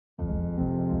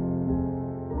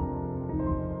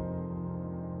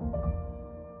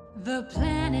The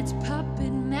planet's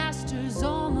puppet masters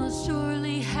almost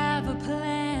surely have a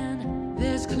plan.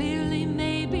 There's clearly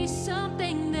maybe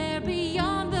something there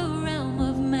beyond the realm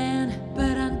of man.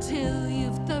 But until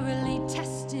you've thoroughly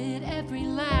tested every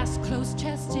last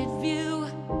close-chested view,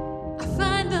 I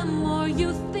find the more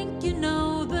you think you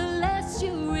know, the less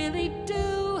you really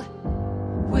do.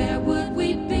 Where would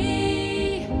we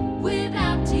be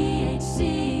without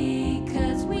THC?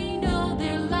 'Cause we know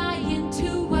they're lying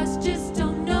to us, just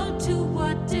don't know to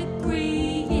what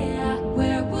degree. Yeah,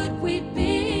 where would we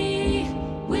be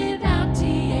without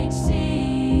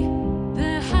THC?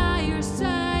 The Higher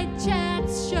Side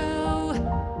Chats Show,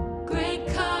 Greg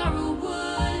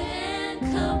Carlwood and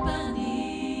Company.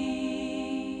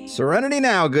 Serenity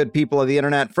now, good people of the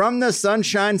internet. From the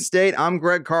Sunshine State, I'm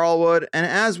Greg Carlwood, and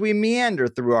as we meander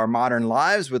through our modern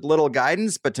lives with little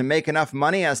guidance but to make enough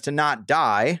money as to not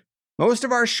die, most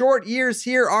of our short years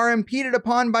here are impeded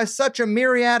upon by such a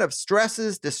myriad of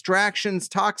stresses, distractions,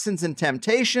 toxins, and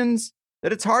temptations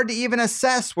that it's hard to even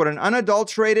assess what an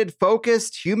unadulterated,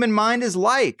 focused human mind is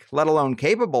like, let alone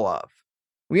capable of.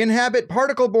 We inhabit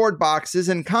particle board boxes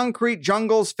and concrete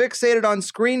jungles fixated on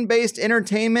screen-based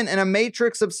entertainment and a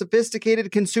matrix of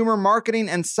sophisticated consumer marketing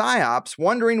and psyops,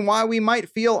 wondering why we might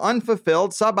feel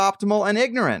unfulfilled, suboptimal, and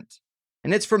ignorant.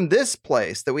 And it's from this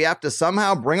place that we have to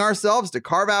somehow bring ourselves to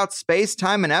carve out space,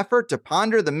 time, and effort to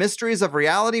ponder the mysteries of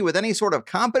reality with any sort of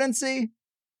competency?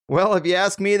 Well, if you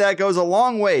ask me, that goes a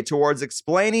long way towards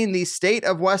explaining the state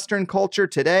of Western culture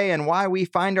today and why we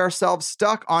find ourselves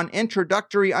stuck on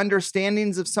introductory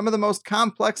understandings of some of the most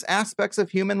complex aspects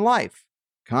of human life.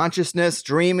 Consciousness,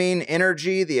 dreaming,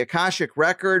 energy, the Akashic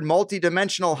record,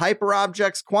 multidimensional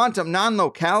hyperobjects, quantum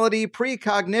non-locality,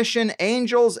 precognition,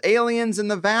 angels, aliens,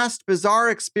 and the vast, bizarre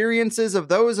experiences of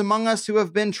those among us who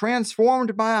have been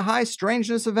transformed by a high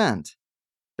strangeness event.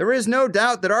 There is no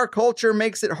doubt that our culture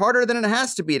makes it harder than it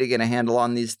has to be to get a handle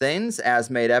on these things, as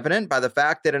made evident by the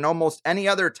fact that in almost any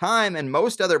other time and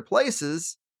most other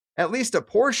places, at least a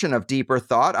portion of deeper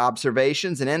thought,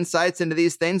 observations, and insights into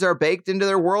these things are baked into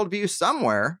their worldview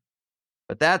somewhere.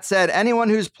 But that said, anyone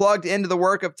who's plugged into the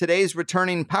work of today's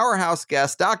returning powerhouse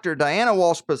guest, Dr. Diana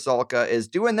Walsh Pasulka, is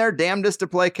doing their damnedest to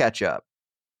play catch-up.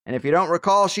 And if you don't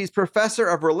recall, she's professor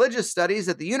of religious studies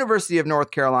at the University of North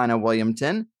Carolina,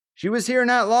 Wilmington. She was here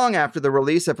not long after the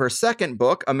release of her second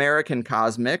book, American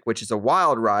Cosmic, which is a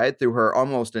wild ride through her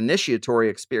almost initiatory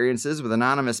experiences with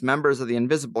anonymous members of the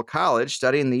Invisible College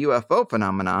studying the UFO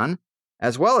phenomenon,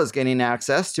 as well as gaining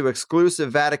access to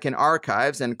exclusive Vatican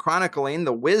archives and chronicling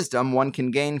the wisdom one can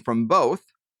gain from both.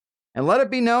 And let it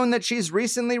be known that she's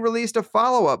recently released a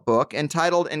follow-up book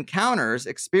entitled Encounters,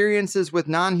 Experiences with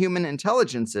Non-Human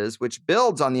Intelligences, which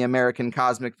builds on the American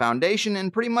Cosmic Foundation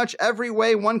in pretty much every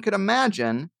way one could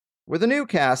imagine, with a new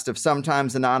cast of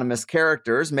sometimes anonymous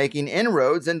characters making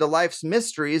inroads into life's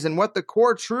mysteries and what the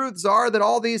core truths are that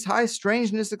all these high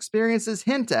strangeness experiences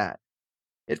hint at.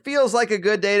 It feels like a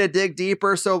good day to dig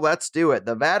deeper, so let's do it.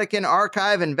 The Vatican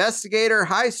Archive investigator,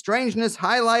 high strangeness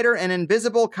highlighter, and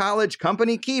Invisible College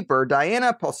company keeper,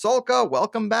 Diana Pasulka,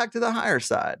 welcome back to the Higher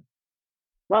Side.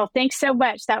 Well, thanks so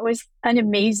much. That was an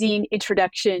amazing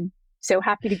introduction. So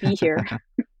happy to be here.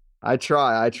 I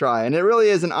try. And it really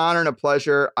is an honor and a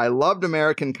pleasure. I loved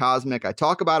American Cosmic. I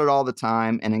talk about it all the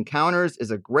time, and Encounters is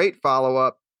a great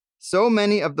follow-up. So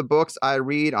many of the books I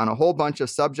read on a whole bunch of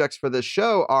subjects for this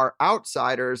show are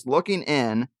outsiders looking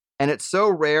in, and it's so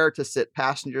rare to sit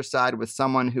passenger side with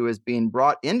someone who is being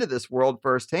brought into this world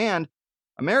firsthand.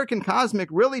 American Cosmic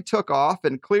really took off,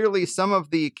 and clearly some of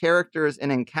the characters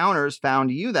in Encounters found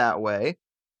you that way.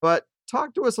 But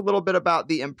talk to us a little bit about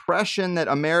the impression that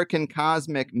American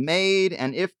Cosmic made,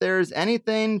 and if there's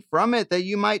anything from it that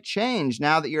you might change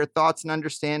now that your thoughts and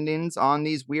understandings on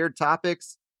these weird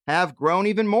topics have grown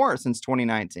even more since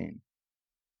 2019.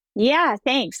 Yeah,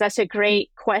 thanks. That's a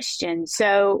great question.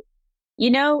 So,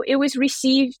 it was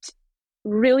received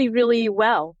really, really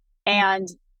well. And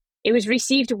it was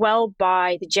received well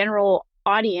by the general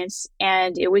audience,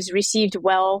 and it was received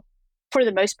well, for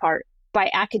the most part, by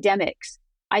academics.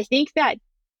 I think that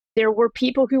there were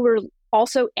people who were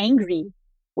also angry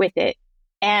with it,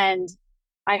 and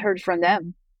I heard from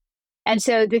them. And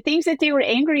so the things that they were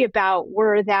angry about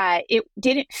were that it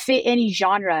didn't fit any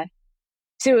genre.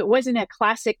 So it wasn't a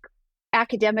classic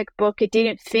academic book. It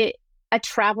didn't fit a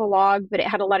travelogue, but it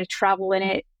had a lot of travel in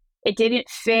it. It didn't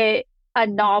fit a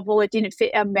novel. It didn't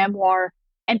fit a memoir.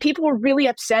 And people were really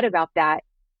upset about that.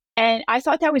 And I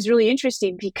thought that was really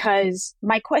interesting, because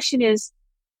my question is,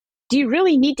 do you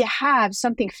really need to have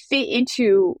something fit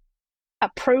into a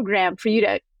program for you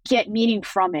to get meaning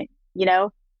from it?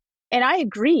 And I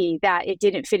agree that it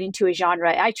didn't fit into a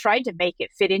genre. I tried to make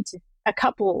it fit into a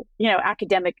couple,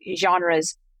 academic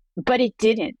genres, but it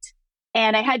didn't.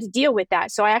 And I had to deal with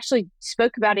that. So I actually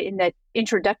spoke about it in the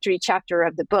introductory chapter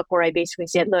of the book, where I basically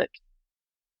said, look,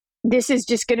 this is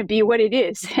just going to be what it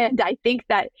is. And I think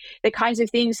that the kinds of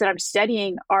things that I'm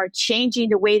studying are changing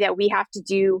the way that we have to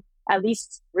do at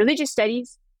least religious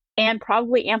studies, and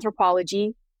probably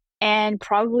anthropology, and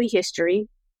probably history.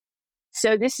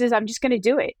 So I'm just going to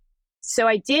do it. So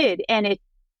I did. And it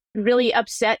really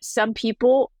upset some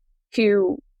people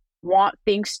who want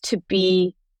things to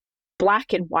be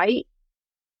black and white.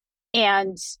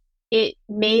 And it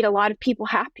made a lot of people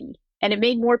happy. And it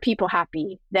made more people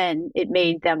happy than it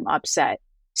made them upset.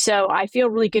 So I feel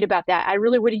really good about that. I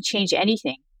really wouldn't change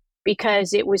anything,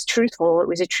 because it was truthful. It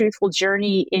was a truthful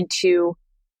journey into,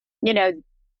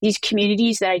 these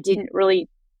communities that I didn't really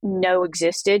know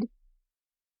existed.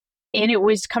 And it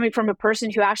was coming from a person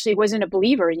who actually wasn't a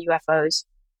believer in UFOs.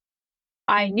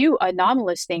 I knew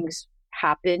anomalous things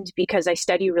happened because I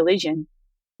study religion,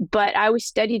 but I always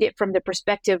studied it from the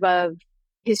perspective of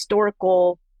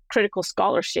historical critical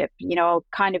scholarship,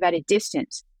 kind of at a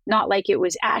distance, not like it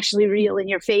was actually real in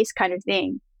your face kind of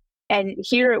thing. And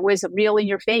here it was real in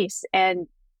your face. And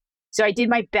so I did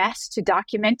my best to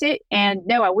document it. And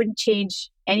no, I wouldn't change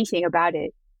anything about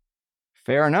it.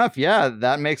 Fair enough. Yeah,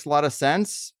 that makes a lot of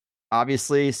sense.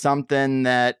 Obviously, something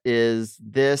that is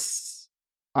this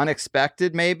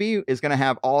unexpected maybe is going to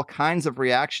have all kinds of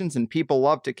reactions, and people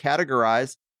love to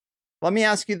categorize. Let me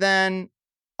ask you then,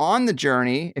 on the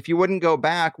journey, if you wouldn't go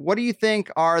back, what do you think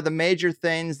are the major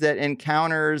things that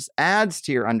encounters adds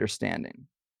to your understanding?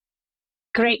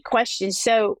 Great question.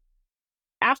 So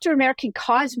after American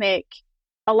Cosmic,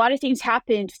 a lot of things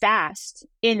happened fast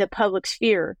in the public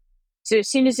sphere. So as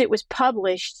soon as it was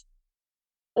published,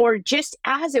 or just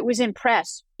as it was in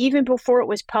press, even before it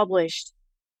was published,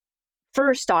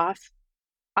 first off,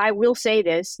 I will say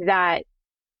this, that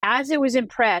as it was in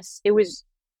press, it was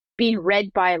being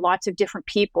read by lots of different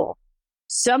people,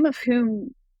 some of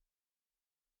whom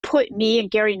put me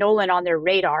and Gary Nolan on their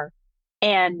radar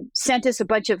and sent us a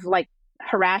bunch of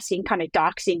harassing, kind of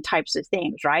doxing types of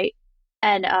things, right?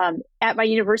 And at my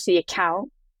university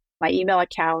account, my email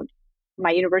account,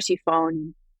 my university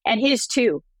phone, and his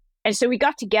too. And so we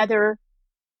got together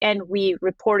and we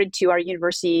reported to our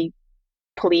university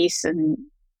police and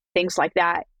things like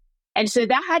that. And so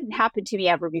that hadn't happened to me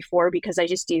ever before, because I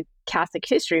just do Catholic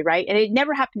history, right? And it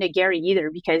never happened to Gary either,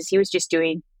 because he was just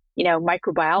doing,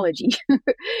 microbiology.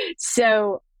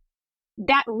 So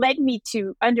that led me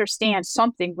to understand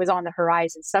something was on the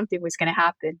horizon, something was going to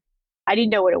happen. I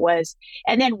didn't know what it was.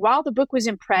 And then while the book was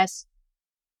in press,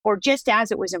 or just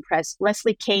as it was in press,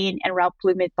 Leslie Kane and Ralph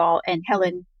Blumenthal and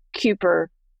Helen Cooper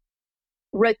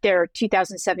wrote their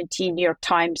 2017 New York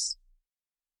Times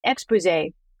expose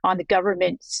on the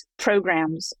government's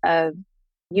programs of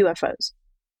UFOs.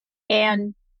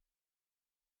 And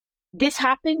this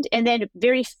happened. And then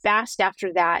very fast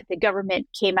after that, the government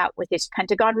came out with its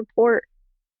Pentagon report,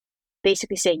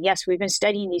 basically saying, yes, we've been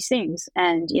studying these things.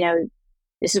 And,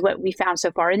 this is what we found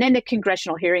so far. And then the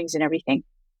congressional hearings and everything.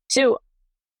 So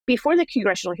before the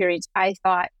congressional hearings, I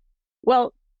thought,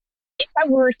 well, if I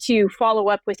were to follow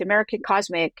up with American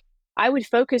Cosmic, I would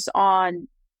focus on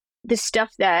the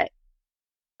stuff that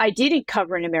I didn't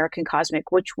cover in American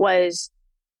Cosmic, which was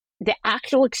the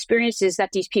actual experiences that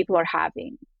these people are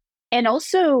having. And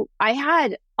also, I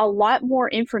had a lot more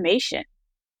information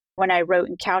when I wrote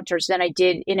Encounters than I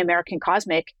did in American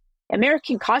Cosmic.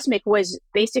 American Cosmic was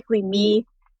basically me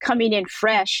coming in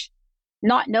fresh,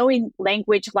 not knowing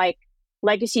language like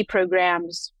legacy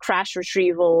programs, crash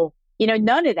retrieval,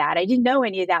 none of that. I didn't know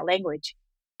any of that language.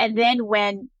 And then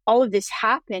when all of this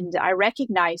happened, I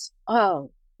recognized,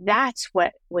 oh, that's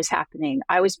what was happening.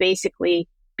 I was basically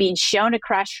being shown a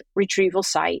crash retrieval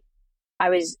site.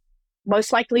 I was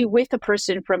most likely with a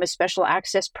person from a special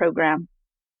access program.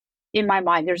 In my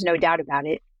mind, there's no doubt about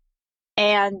it.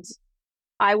 And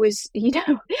I was,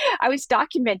 I was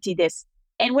documenting this.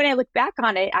 And when I look back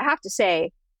on it, I have to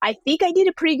say, I think I did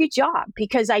a pretty good job,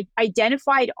 because I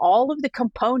identified all of the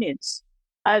components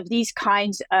of these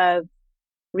kinds of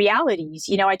realities.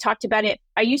 I talked about it.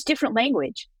 I used different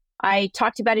language. I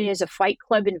talked about it as a fight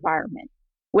club environment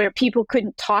where people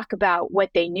couldn't talk about what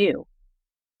they knew.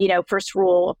 First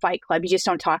rule of Fight Club, you just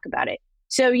don't talk about it.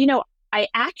 So, I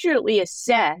accurately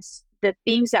assessed the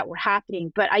things that were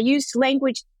happening, but I used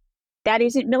language that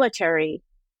isn't military.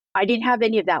 I didn't have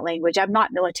any of that language. I'm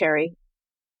not military.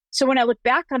 So when I look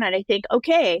back on it, I think,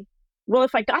 okay, well,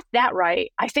 if I got that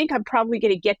right, I think I'm probably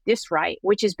going to get this right,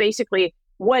 which is basically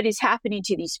what is happening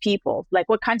to these people. Like,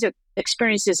 what kinds of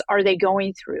experiences are they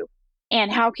going through?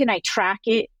 And how can I track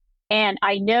it? And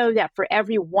I know that for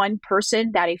every one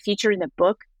person that I feature in the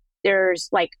book, there's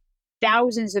like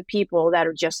thousands of people that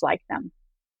are just like them.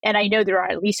 And I know there are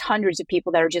at least hundreds of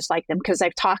people that are just like them because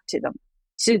I've talked to them.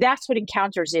 So that's what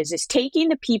Encounters is taking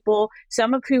the people,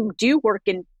 some of whom do work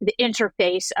in the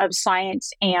interface of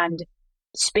science and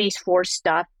Space Force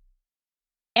stuff.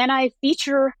 And I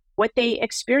feature what they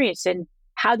experience and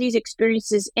how these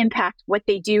experiences impact what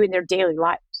they do in their daily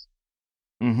lives.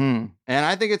 Mm-hmm. And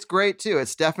I think it's great too.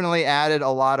 It's definitely added a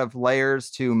lot of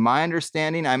layers to my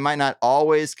understanding. I might not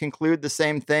always conclude the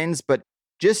same things, but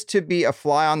just to be a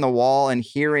fly on the wall and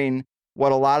hearing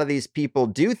what a lot of these people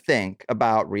do think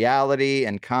about reality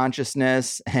and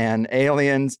consciousness and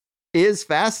aliens is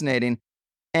fascinating.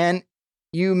 And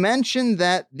you mentioned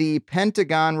that the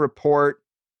Pentagon report,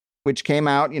 which came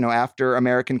out, after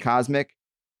American Cosmic,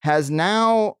 has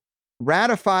now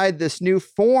ratified this new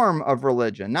form of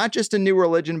religion, not just a new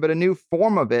religion, but a new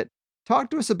form of it. Talk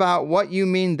to us about what you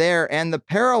mean there and the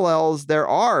parallels there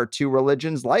are to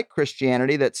religions like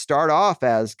Christianity that start off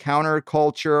as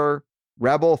counterculture,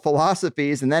 rebel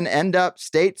philosophies, and then end up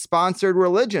state-sponsored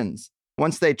religions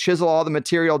once they chisel all the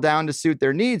material down to suit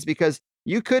their needs, because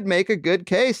you could make a good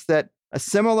case that a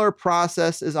similar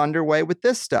process is underway with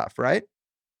this stuff, right?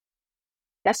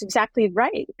 That's exactly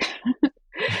right.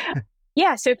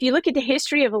 Yeah, so if you look at the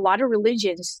history of a lot of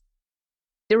religions,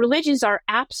 the religions are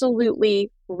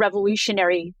absolutely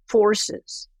revolutionary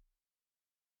forces.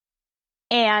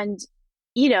 And,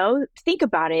 think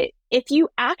about it. If you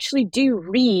actually do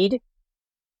read,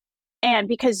 and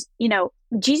because,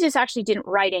 Jesus actually didn't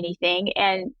write anything,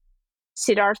 and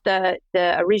Siddhartha,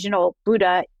 the original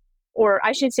Buddha, or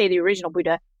I should say the original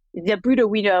Buddha, the Buddha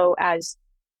we know as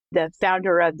the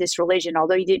founder of this religion,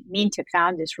 although he didn't mean to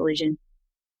found this religion,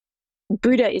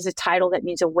 Buddha is a title that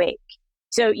means awake.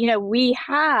 So, we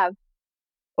have,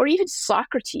 or even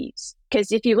Socrates,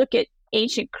 because if you look at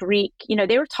ancient Greek,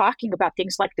 they were talking about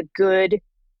things like the good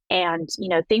and,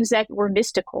 things that were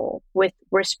mystical with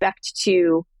respect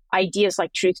to ideas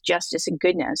like truth, justice, and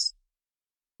goodness.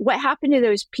 What happened to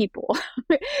those people?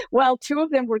 Well, two of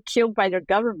them were killed by their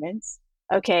governments.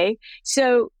 Okay.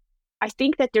 So I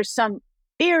think that there's some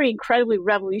very incredibly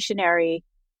revolutionary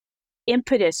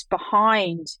impetus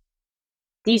behind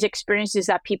these experiences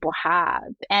that people have.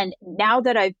 And now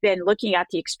that I've been looking at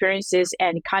the experiences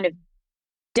and kind of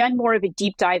done more of a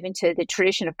deep dive into the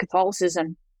tradition of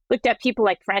Catholicism, looked at people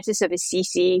like Francis of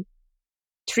Assisi,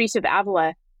 Teresa of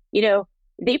Avila,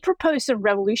 they propose some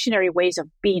revolutionary ways of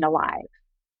being alive.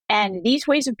 And these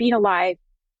ways of being alive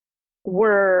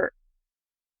were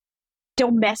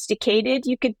domesticated,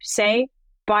 you could say,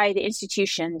 by the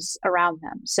institutions around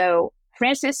them. So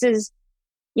Francis is,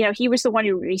 he was the one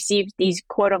who received these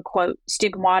quote unquote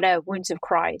stigmata, wounds of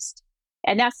Christ.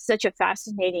 And that's such a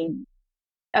fascinating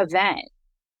event.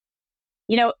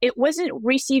 It wasn't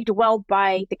received well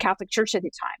by the Catholic Church at the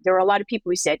time. There were a lot of people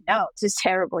who said, no, this is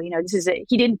terrible. He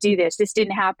didn't do this. This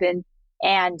didn't happen.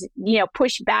 And,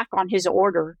 push back on his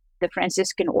order, the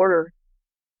Franciscan order.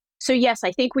 So yes,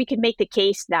 I think we can make the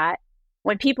case that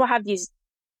when people have these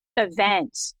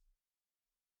events,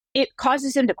 it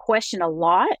causes them to question a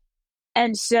lot.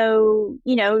 And so,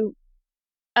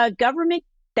 a government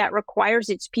that requires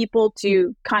its people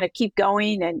to kind of keep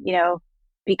going and,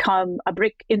 become a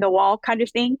brick in the wall kind of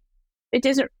thing, it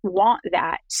doesn't want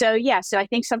that. So, so I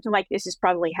think something like this is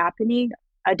probably happening,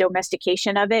 a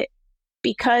domestication of it,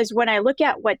 because when I look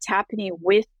at what's happening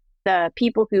with the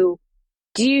people who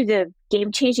do the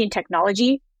game-changing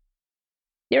technology,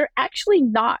 they're actually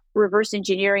not reverse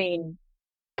engineering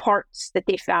parts that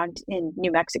they found in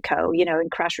New Mexico, in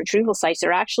crash retrieval sites.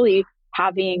 They're actually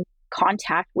having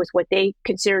contact with what they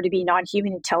consider to be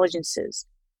non-human intelligences.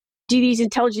 Do these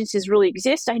intelligences really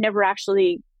exist? I never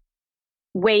actually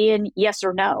weigh in yes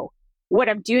or no. What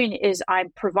I'm doing is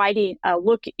I'm providing a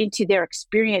look into their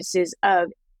experiences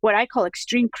of what I call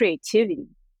extreme creativity.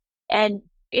 And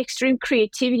extreme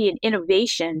creativity and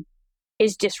innovation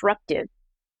is disruptive.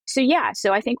 So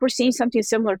so I think we're seeing something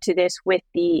similar to this with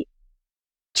the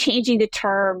changing the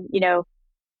term,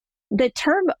 the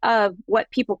term of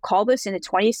what people call this in the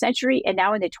 20th century and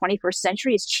now in the 21st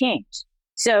century has changed.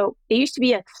 So it used to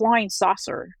be a flying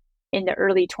saucer in the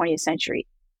early 20th century.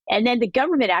 And then the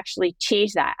government actually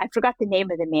changed that. I forgot the name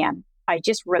of the man. I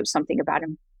just wrote something about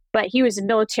him, but he was a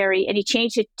military and he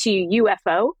changed it to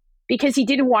UFO because he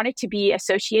didn't want it to be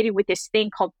associated with this thing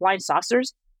called flying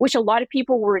saucers, which a lot of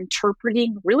people were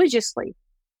interpreting religiously.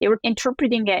 They were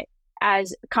interpreting it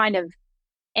as kind of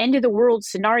end of the world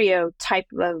scenario type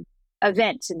of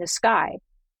events in the sky.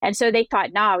 And so they thought,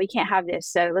 we can't have this.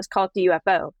 So let's call it the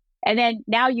UFO. And then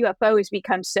now UFO has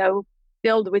become so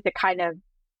filled with the kind of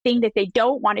thing that they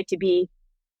don't want it to be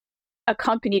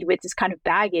accompanied with, this kind of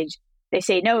baggage, they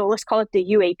say, no, let's call it the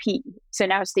UAP. So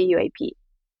now it's the UAP.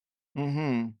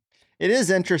 Mm-hmm. It is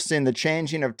interesting, the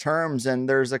changing of terms. And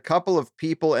there's a couple of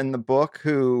people in the book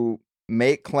who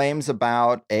make claims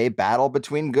about a battle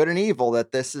between good and evil,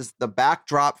 that this is the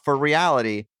backdrop for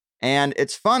reality. And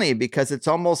it's funny because it's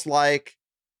almost like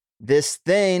this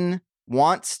thing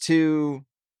wants to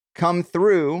come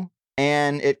through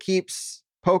and it keeps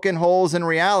poking holes in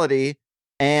reality.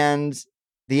 And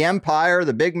the empire,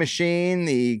 the big machine,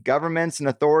 the governments and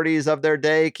authorities of their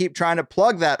day keep trying to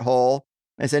plug that hole.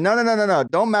 They say, no,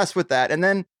 don't mess with that. And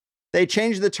then they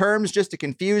change the terms just to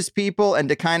confuse people and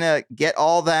to kind of get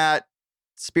all that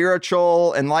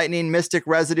spiritual, enlightening, mystic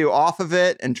residue off of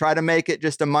it and try to make it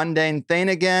just a mundane thing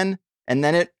again. And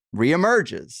then it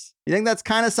reemerges. You think that's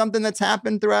kind of something that's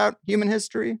happened throughout human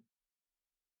history?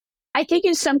 I think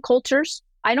in some cultures,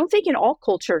 I don't think in all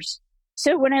cultures.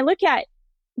 So when I look at,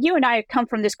 you and I come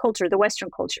from this culture, the Western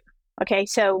culture. Okay,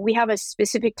 so we have a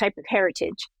specific type of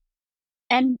heritage.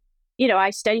 And,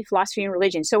 I study philosophy and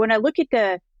religion. So when I look at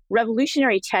the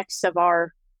revolutionary texts of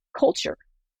our culture,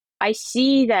 I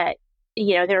see that,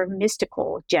 they're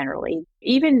mystical generally.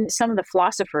 Even some of the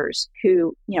philosophers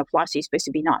who, philosophy is supposed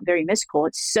to be not very mystical.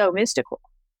 It's so mystical.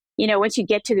 Once you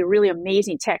get to the really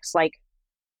amazing texts like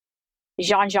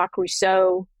Jean-Jacques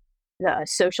Rousseau, The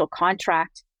Social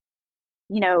Contract,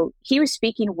 he was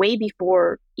speaking way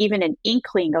before even an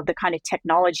inkling of the kind of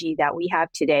technology that we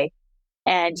have today.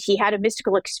 And he had a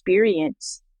mystical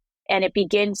experience. And it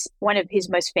begins one of his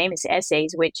most famous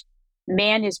essays, which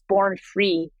man is born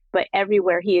free, but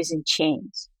everywhere he is in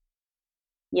chains.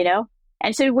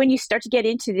 And so when you start to get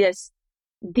into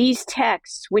these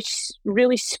texts, which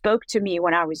really spoke to me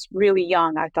when I was really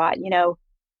young, I thought,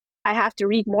 I have to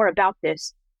read more about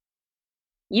this.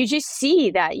 You just see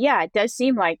that, it does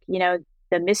seem like,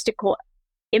 the mystical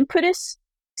impetus,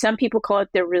 some people call it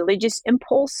the religious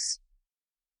impulse,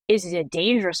 is a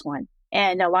dangerous one.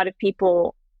 And a lot of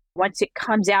people, once it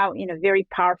comes out in a very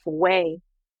powerful way,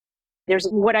 there's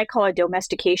what I call a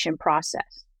domestication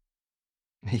process.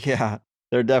 Yeah,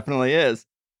 there definitely is.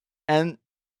 And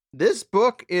this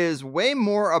book is way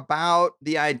more about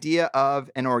the idea of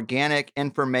an organic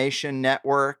information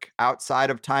network outside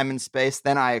of time and space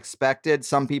than I expected.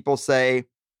 Some people say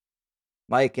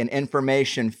like an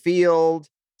information field.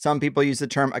 Some people use the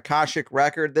term Akashic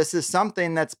record. This is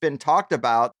something that's been talked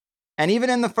about. And even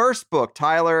in the first book,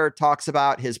 Tyler talks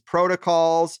about his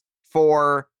protocols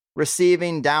for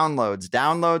receiving downloads.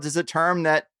 Downloads is a term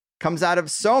that comes out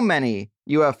of so many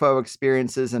UFO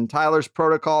experiences. And Tyler's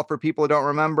protocol, for people who don't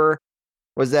remember,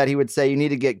 was that he would say you need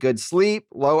to get good sleep,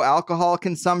 low alcohol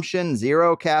consumption,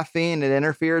 zero caffeine. It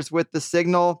interferes with the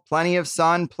signal, plenty of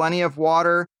sun, plenty of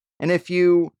water. And if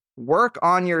you work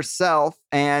on yourself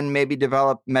and maybe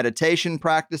develop meditation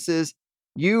practices,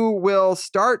 you will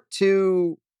start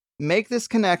to make this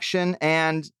connection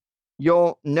and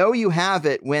you'll know you have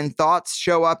it when thoughts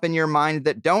show up in your mind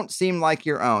that don't seem like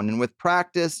your own. And with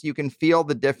practice, you can feel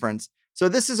the difference. So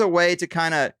this is a way to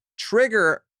kind of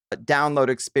trigger a download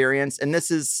experience. And this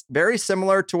is very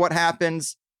similar to what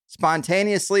happens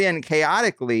spontaneously and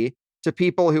chaotically to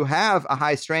people who have a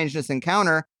high strangeness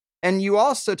encounter. And you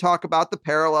also talk about the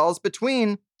parallels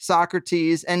between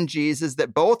Socrates and Jesus,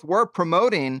 that both were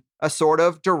promoting a sort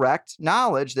of direct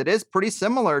knowledge that is pretty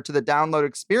similar to the download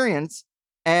experience.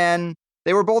 And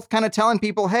they were both kind of telling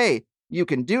people, hey, you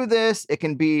can do this. It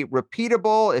can be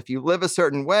repeatable if you live a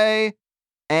certain way.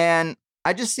 And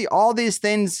I just see all these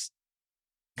things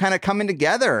kind of coming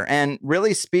together and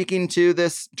really speaking to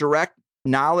this direct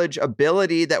knowledge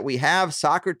ability that we have.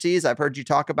 Socrates, I've heard you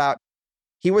talk about,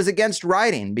 he was against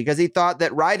writing because he thought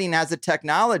that writing as a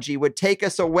technology would take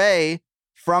us away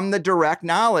from the direct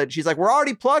knowledge. He's like, we're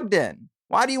already plugged in.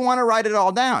 Why do you want to write it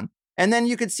all down? And then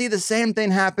you could see the same thing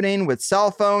happening with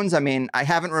cell phones. I mean, I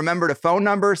haven't remembered a phone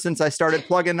number since I started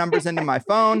plugging numbers into my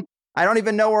phone. I don't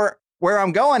even know where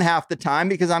I'm going half the time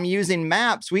because I'm using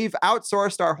maps. We've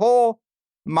outsourced our whole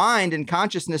mind and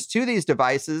consciousness to these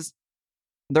devices.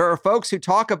 There are folks who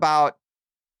talk about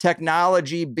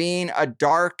technology being a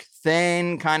dark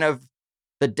thing, kind of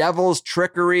the devil's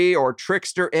trickery or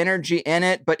trickster energy in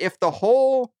it. But if the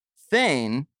whole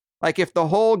thing, like if the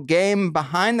whole game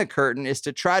behind the curtain is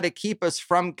to try to keep us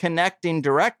from connecting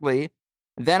directly,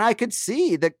 then I could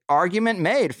see the argument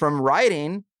made from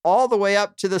writing all the way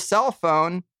up to the cell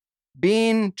phone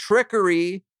being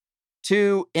trickery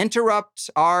to interrupt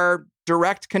our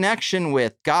direct connection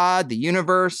with God, the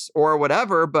universe, or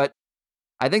whatever. But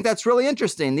I think that's really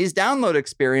interesting. These download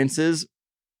experiences,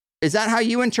 Is that how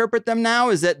you interpret them now?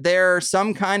 Is that they're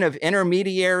some kind of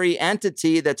intermediary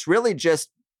entity that's really just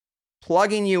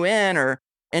plugging you in or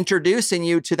introducing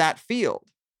you to that field?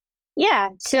 Yeah.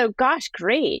 So, gosh,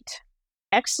 great.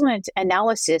 Excellent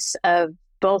analysis of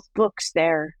both books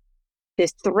there.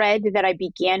 This thread that I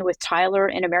began with Tyler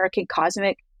in American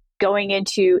Cosmic, going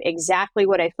into exactly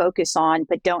what I focus on,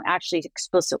 but don't actually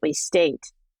explicitly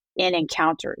state in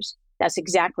Encounters. That's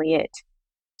exactly it.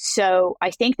 So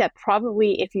I think that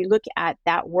probably if you look at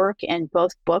that work in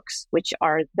both books, which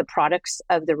are the products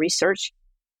of the research,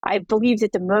 I believe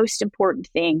that the most important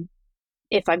thing,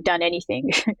 if I've done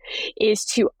anything, is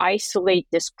to isolate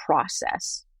this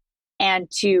process and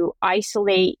to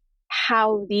isolate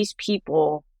how these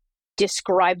people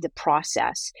describe the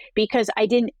process, because I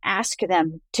didn't ask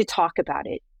them to talk about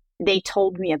it. They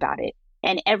told me about it.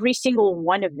 And every single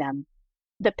one of them,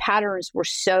 the patterns were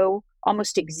so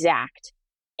almost exact.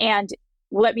 And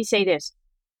let me say this,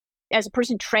 as a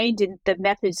person trained in the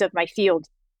methods of my field,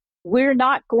 we're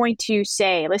not going to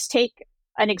say, let's take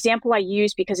an example I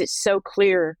use because it's so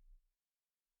clear,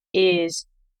 is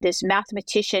this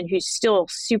mathematician who's still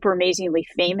super amazingly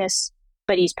famous,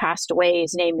 but he's passed away.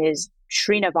 His name is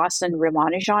Srinivasan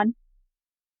Ramanujan.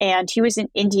 And he was an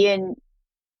Indian.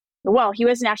 Well, he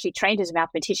wasn't actually trained as a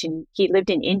mathematician. He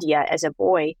lived in India as a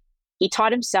boy. He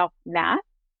taught himself math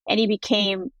and he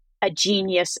became a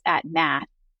genius at math.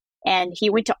 And he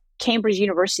went to Cambridge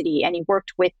University and he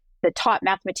worked with the top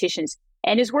mathematicians.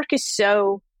 And his work is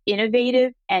so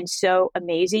innovative and so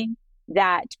amazing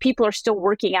that people are still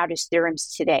working out his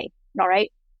theorems today. All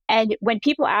right. And when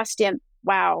people asked him,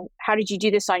 wow, how did you do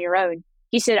this on your own?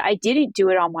 He said, I didn't do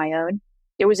it on my own.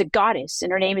 There was a goddess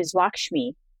and her name is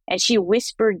Lakshmi. And she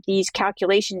whispered these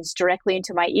calculations directly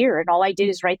into my ear. And all I did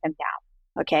is write them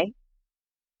down. Okay.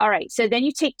 All right. So then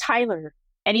you take Tyler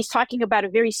and he's talking about a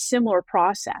very similar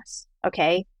process.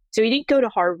 Okay. So he didn't go to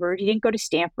Harvard. He didn't go to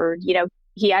Stanford. You know,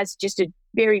 he has just a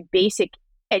very basic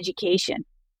education,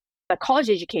 a college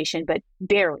education, but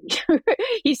barely.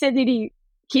 He said that he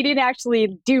didn't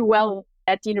actually do well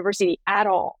at the university at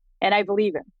all. And I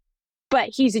believe him. But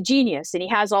he's a genius and he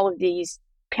has all of these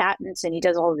patents and he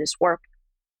does all of this work.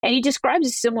 And he describes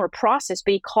a similar process,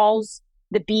 but he calls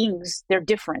the beings, they're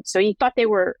different. So he thought they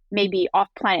were maybe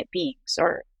off-planet beings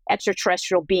or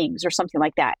extraterrestrial beings or something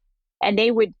like that. And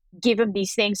they would give him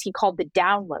these things he called the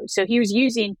download. So he was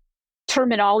using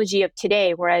terminology of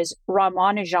today, whereas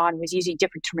Ramanujan was using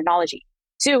different terminology.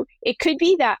 So it could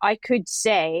be that I could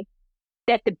say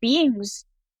that the beings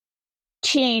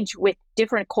change with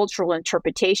different cultural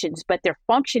interpretations, but their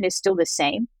function is still the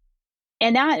same.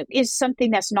 And that is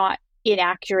something that's not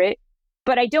inaccurate.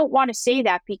 But I don't want to say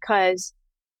that because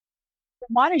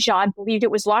Ramanujan believed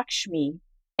it was Lakshmi.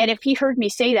 And if he heard me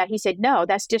say that, he said, no,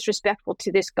 that's disrespectful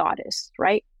to this goddess,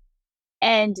 right?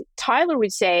 And Tyler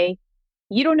would say,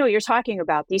 you don't know what you're talking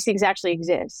about. These things actually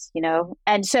exist, you know?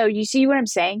 And so you see what I'm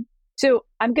saying? So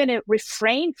I'm going to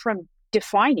refrain from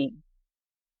defining.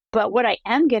 But what I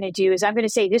am going to do is I'm going to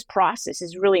say this process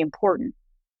is really important.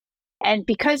 And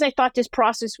because I thought this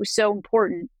process was so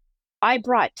important, I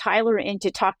brought Tyler in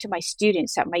to talk to my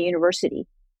students at my university.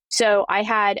 So I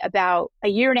had about a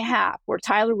year and a half where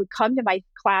Tyler would come to my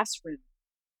classroom.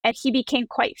 And he became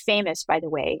quite famous, by the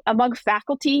way, among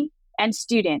faculty and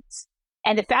students.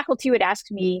 And the faculty would ask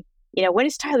me, you know, when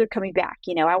is Tyler coming back?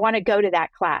 You know, I want to go to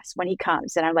that class when he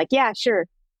comes. And I'm like, yeah, sure.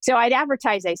 So I'd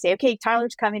advertise. I say, okay,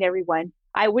 Tyler's coming, everyone.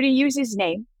 I wouldn't use his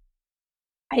name.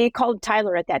 I had called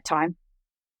Tyler at that time.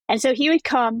 And so he would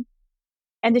come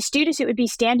and the students, it would be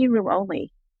standing room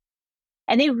only.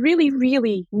 And they really,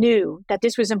 really knew that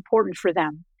this was important for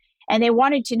them. And they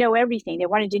wanted to know everything. They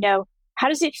wanted to know, how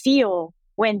does it feel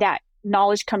when that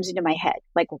knowledge comes into my head?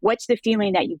 Like, what's the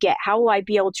feeling that you get? How will I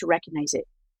be able to recognize it?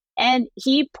 And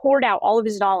he poured out all of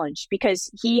his knowledge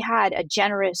because he had a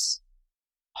generous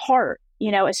heart,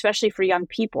 you know, especially for young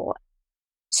people.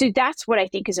 So that's what I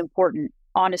think is important,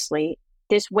 honestly,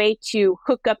 this way to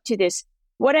hook up to this,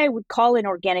 what I would call an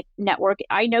organic network.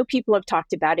 I know people have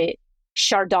talked about it.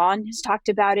 Chardon has talked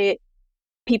about it.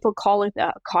 People call it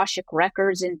Akashic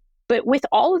records. But with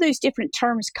all of those different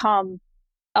terms come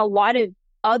a lot of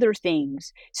other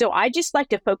things. So I just like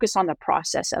to focus on the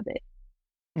process of it.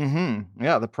 Mm-hmm.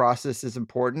 Yeah, the process is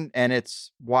important. And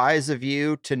it's wise of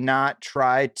you to not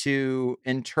try to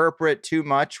interpret too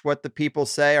much what the people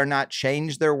say or not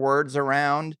change their words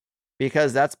around,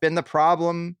 because that's been the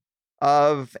problem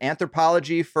of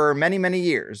anthropology for many, many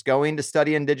years. Going to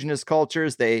study indigenous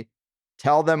cultures, they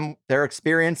tell them their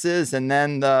experiences, and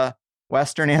then the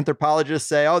Western anthropologists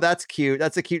say, oh, that's cute.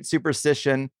 That's a cute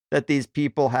superstition that these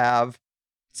people have.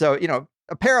 So, you know,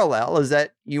 a parallel is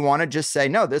that you want to just say,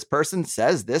 no, this person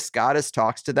says this goddess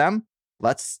talks to them.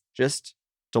 Let's just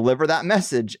deliver that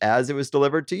message as it was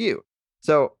delivered to you.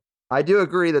 So I do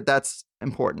agree that that's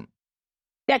important.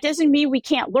 That doesn't mean we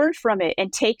can't learn from it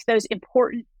and take those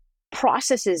important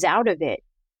processes out of it,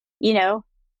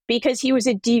 because he was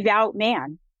a devout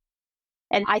man.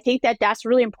 And I think that that's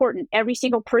really important. Every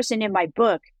single person in my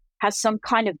book has some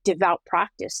kind of devout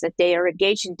practice that they are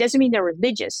engaged in. Doesn't mean they're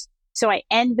religious. So I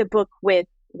end the book with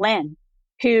Len,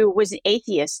 who was an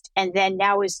atheist and then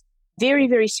now is very,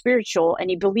 very spiritual, and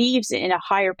he believes in a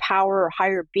higher power or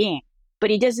higher being, but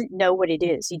he doesn't know what it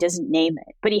is. He doesn't name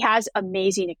it, but he has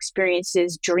amazing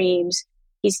experiences, dreams.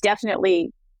 He's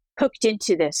definitely hooked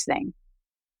into this thing.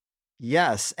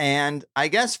 Yes. And I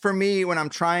guess for me, when I'm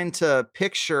trying to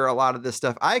picture a lot of this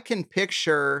stuff, I can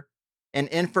picture an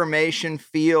information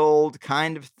field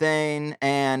kind of thing,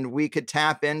 and we could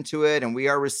tap into it, and we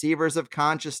are receivers of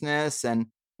consciousness, and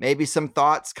maybe some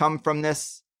thoughts come from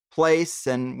this place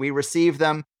and we receive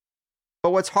them.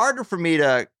 But what's harder for me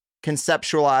to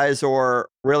conceptualize or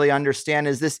really understand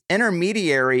is this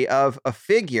intermediary of a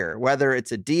figure, whether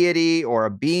it's a deity or a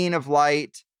being of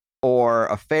light or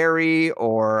a fairy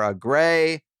or a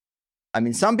gray. I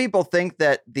mean, some people think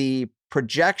that the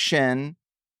projection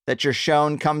that you're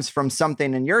shown comes from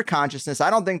something in your consciousness. I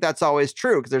don't think that's always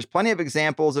true, because there's plenty of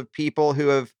examples of people who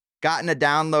have gotten a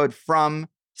download from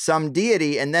some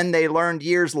deity, and then they learned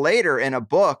years later in a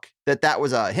book that that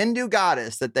was a Hindu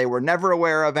goddess that they were never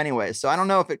aware of anyway. So I don't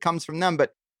know if it comes from them,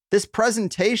 but this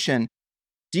presentation,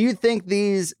 do you think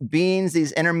these beings,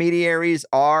 these intermediaries,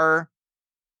 are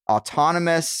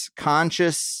autonomous,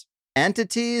 conscious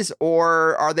entities,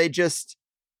 or are they just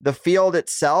the field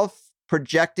itself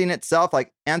projecting itself,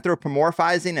 like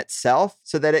anthropomorphizing itself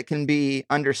so that it can be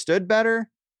understood better?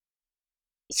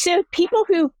 So people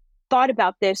who thought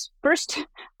about this, first,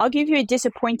 I'll give you a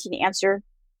disappointing answer.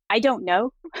 I don't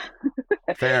know.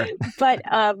 Fair. But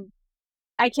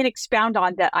I can expound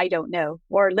on that I don't know.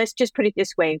 Or let's just put it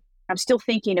this way. I'm still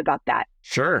thinking about that.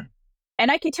 Sure.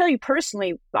 And I can tell you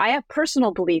personally, I have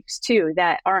personal beliefs too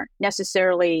that aren't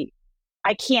necessarily,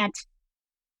 I can't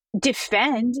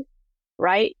defend,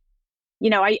 right?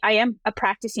 I am a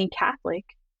practicing Catholic,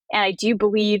 and I do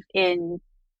believe in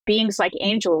beings like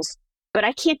angels, but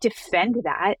I can't defend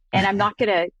that. And I'm not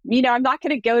going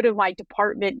to go to my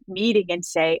department meeting and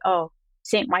say, oh,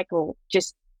 St. Michael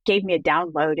just gave me a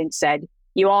download and said,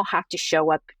 you all have to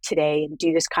show up today and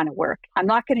do this kind of work. I'm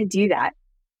not going to do that,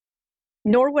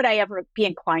 nor would I ever be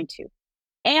inclined to.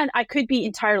 And I could be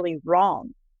entirely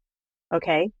wrong,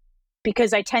 okay?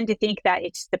 Because I tend to think that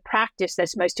it's the practice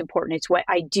that's most important. It's what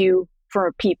I do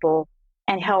for people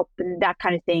and help and that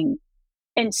kind of thing,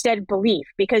 instead of belief,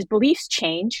 because beliefs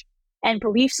change and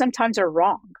beliefs sometimes are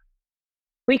wrong.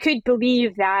 We could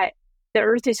believe that the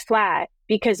earth is flat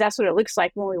because that's what it looks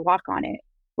like when we walk on it.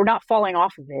 We're not falling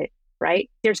off of it, right?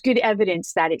 There's good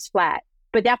evidence that it's flat,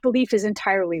 but that belief is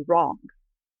entirely wrong.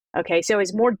 Okay, so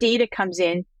as more data comes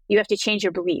in, you have to change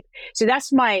your belief. So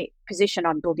that's my position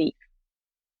on belief.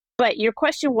 But your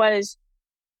question was,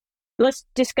 let's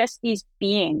discuss these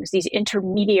beings, these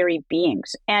intermediary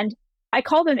beings. And I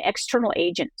call them external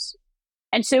agents.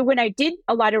 And so when I did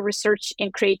a lot of research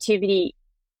in creativity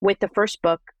with the first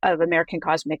book of American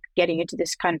Cosmic, getting into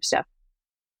this kind of stuff,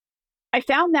 I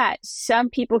found that some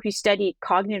people who study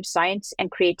cognitive science and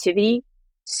creativity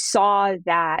saw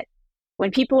that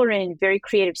when people are in very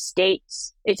creative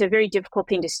states, it's a very difficult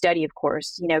thing to study, of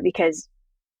course, because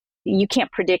you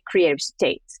can't predict creative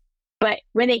states. But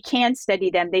when they can study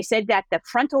them, they said that the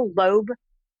frontal lobe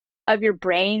of your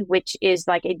brain, which is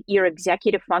like your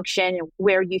executive function,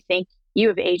 where you think you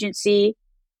have agency,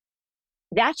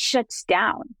 that shuts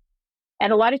down.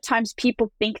 And a lot of times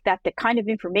people think that the kind of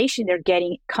information they're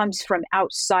getting comes from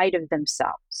outside of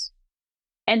themselves,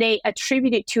 and they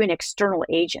attribute it to an external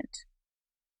agent.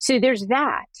 So there's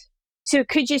that. So it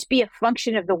could just be a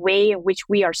function of the way in which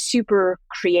we are super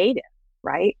creative,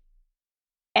 right?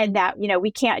 And that,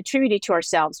 we can't attribute it to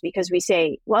ourselves because we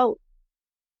say, well,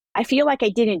 I feel like I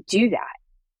didn't do that,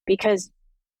 because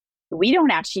we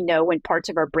don't actually know when parts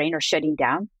of our brain are shutting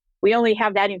down. We only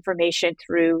have that information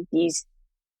through these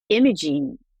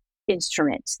imaging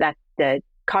instruments that the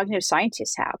cognitive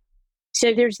scientists have.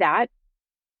 So there's that.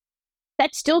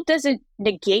 That still doesn't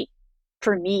negate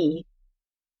for me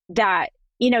that,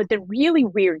 the really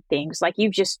weird things, like you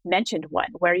just mentioned one,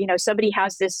 where, somebody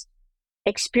has this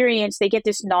experience, they get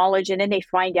this knowledge, and then they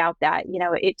find out that,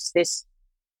 it's this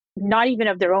not even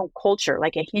of their own culture,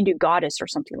 like a Hindu goddess or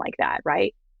something like that,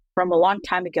 right? From a long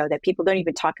time ago that people don't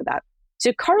even talk about.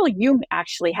 So Carl Jung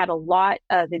actually had a lot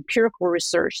of empirical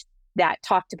research that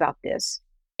talked about this.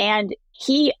 And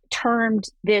he termed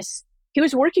this, he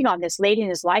was working on this late in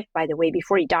his life, by the way,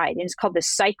 before he died, and it's called the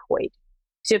psychoid.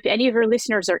 So if any of your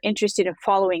listeners are interested in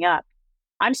following up,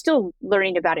 I'm still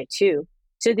learning about it too.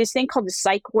 So this thing called the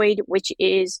psychoid, which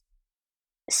is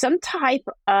some type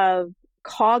of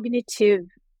cognitive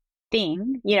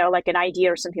thing, like an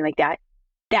idea or something like that,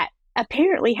 that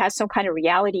apparently has some kind of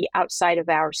reality outside of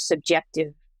our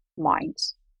subjective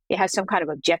minds. It has some kind of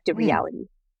objective reality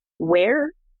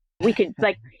where we could,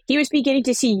 he was beginning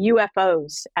to see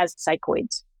UFOs as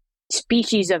psychoids,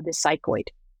 species of the psychoid.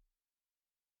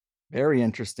 Very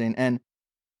interesting. And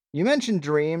you mentioned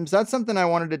dreams. That's something I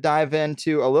wanted to dive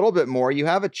into a little bit more. You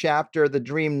have a chapter, The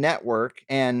Dream Network,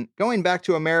 and going back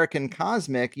to American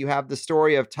Cosmic, you have the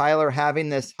story of Tyler having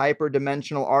this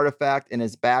hyperdimensional artifact in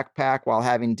his backpack while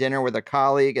having dinner with a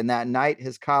colleague. And that night,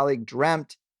 his colleague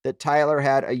dreamt that Tyler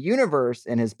had a universe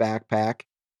in his backpack.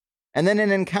 And then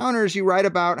in Encounters, you write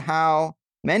about how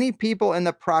many people in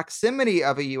the proximity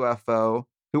of a UFO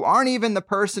who aren't even the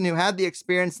person who had the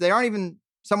experience, they aren't even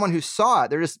someone who saw it,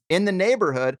 they're just in the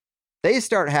neighborhood, they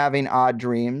start having odd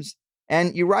dreams.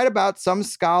 And you write about some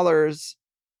scholars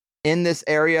in this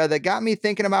area that got me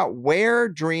thinking about where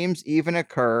dreams even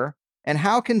occur and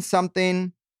how can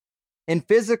something in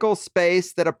physical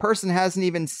space that a person hasn't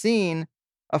even seen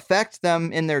affect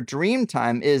them in their dream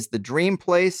time. Is the dream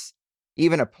place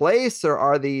even a place, or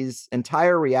are these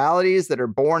entire realities that are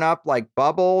born up like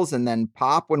bubbles and then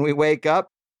pop when we wake up?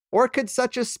 Or could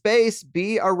such a space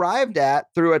be arrived at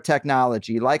through a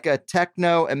technology like a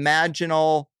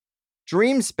techno-imaginal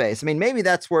dream space? I mean, maybe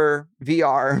that's where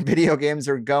VR video games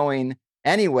are going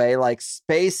anyway, like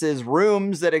spaces,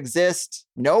 rooms that exist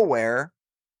nowhere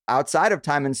outside of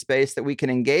time and space that we can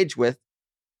engage with.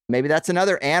 Maybe that's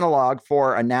another analog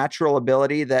for a natural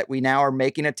ability that we now are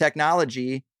making a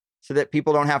technology so that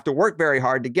people don't have to work very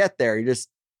hard to get there. You just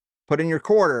put in your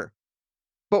quarter.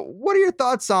 But what are your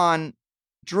thoughts on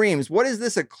dreams? What is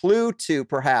this a clue to,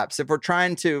 perhaps, if we're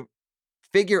trying to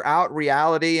figure out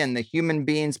reality and the human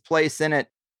being's place in it?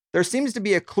 There seems to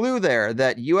be a clue there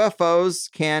that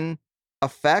UFOs can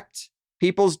affect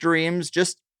people's dreams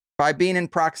just by being in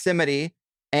proximity.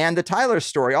 And the Tyler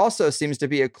story also seems to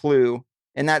be a clue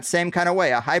in that same kind of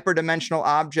way, a hyperdimensional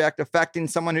object affecting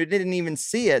someone who didn't even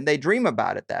see it. They dream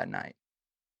about it that night.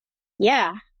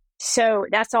 Yeah. So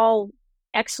that's all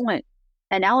excellent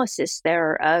analysis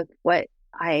there of what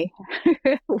I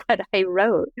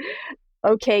wrote.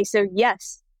 Okay, so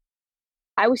yes,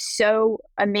 I was so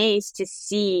amazed to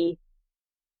see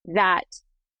that,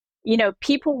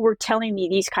 people were telling me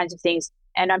these kinds of things,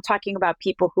 and I'm talking about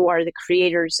people who are the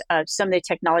creators of some of the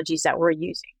technologies that we're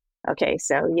using. Okay,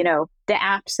 so, the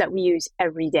apps that we use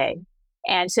every day.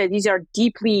 And so these are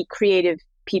deeply creative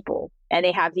people, and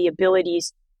they have the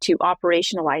abilities to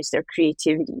operationalize their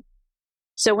creativity.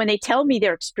 So when they tell me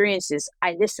their experiences,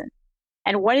 I listen.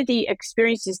 And one of the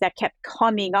experiences that kept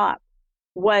coming up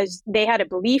was they had a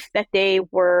belief that they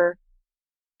were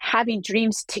having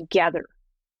dreams together.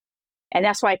 And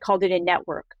that's why I called it a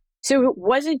network. So it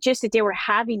wasn't just that they were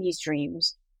having these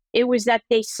dreams. It was that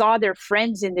they saw their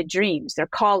friends in the dreams, their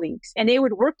colleagues, and they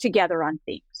would work together on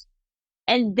things.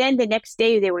 And then the next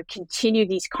day, they would continue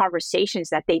these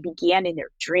conversations that they began in their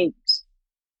dreams.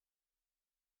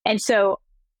 And so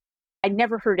I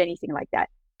never heard anything like that.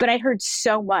 But I heard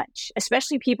so much,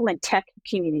 especially people in tech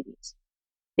communities.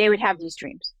 They would have these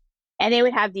dreams, and they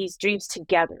would have these dreams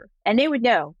together, and they would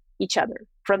know each other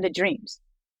from the dreams.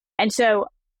 And so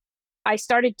I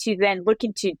started to then look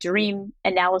into dream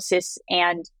analysis.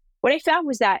 And what I found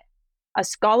was that a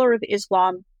scholar of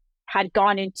Islam had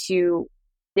gone into,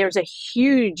 there's a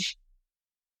huge,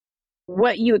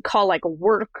 what you would call like a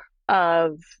work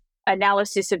of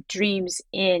analysis of dreams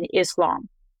in Islam,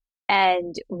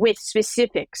 and with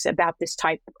specifics about this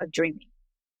type of dreaming.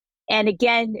 And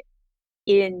again,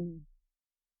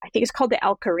 I think it's called the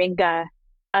Al-Karinga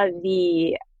of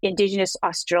the indigenous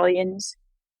Australians,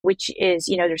 which is,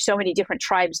 there's so many different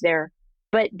tribes there,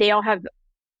 but they all have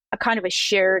a kind of a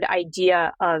shared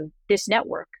idea of this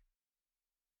network.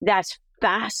 That's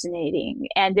fascinating.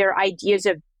 And their ideas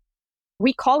of,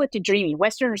 we call it the dreaming,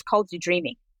 Westerners call it the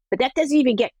dreaming, but that doesn't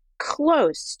even get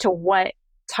close to what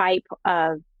type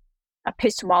of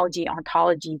epistemology,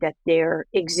 ontology that they're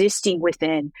existing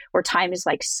within, where time is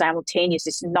like simultaneous.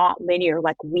 It's not linear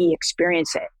like we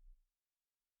experience it.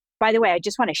 By the way, I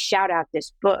just want to shout out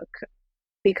this book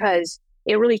because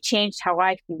it really changed how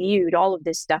I viewed all of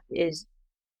this stuff. Is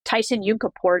Tyson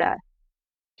Yunkaporta.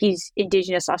 He's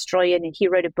indigenous Australian, and he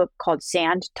wrote a book called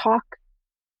Sand Talk.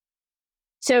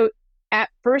 So at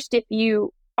first, if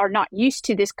you are not used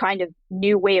to this kind of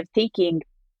new way of thinking,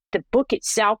 the book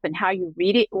itself and how you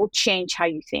read it will change how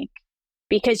you think,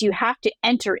 because you have to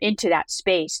enter into that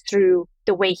space through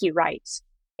the way he writes.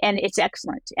 And it's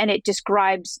excellent. And it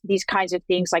describes these kinds of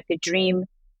things like the dream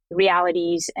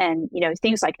realities and,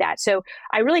 things like that. So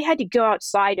I really had to go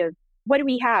outside of what do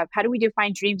we have? How do we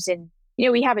define dreams? And,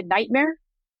 we have a nightmare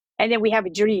and then we have a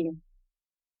dream.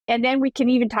 And then we can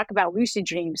even talk about lucid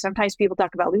dreams. Sometimes people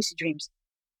talk about lucid dreams.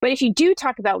 But if you do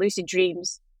talk about lucid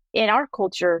dreams in our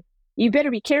culture, you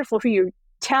better be careful who you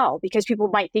tell, because people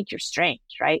might think you're strange,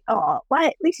 right? Oh,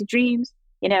 what? Lucid dreams?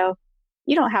 You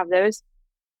don't have those.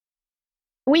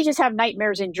 We just have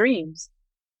nightmares and dreams.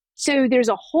 So there's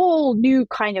a whole new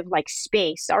kind of like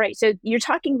space. All right. So you're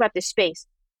talking about the space.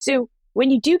 So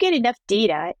when you do get enough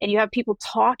data and you have people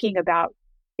talking about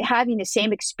having the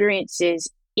same experiences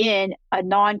in a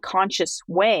non-conscious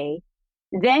way,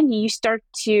 then you start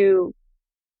to,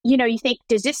 you think,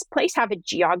 does this place have a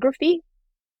geography?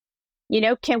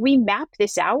 Can we map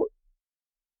this out?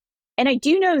 And I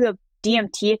do know the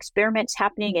DMT experiments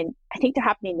happening, and I think they're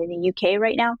happening in the UK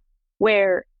right now,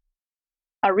 where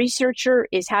a researcher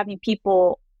is having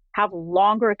people have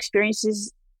longer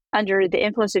experiences under the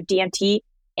influence of DMT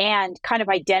and kind of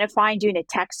identifying, doing a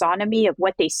taxonomy of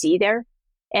what they see there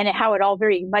and how it all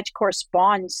very much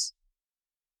corresponds,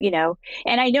 and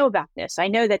I know about this. I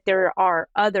know that there are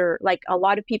other, like a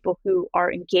lot of people who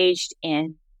are engaged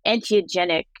in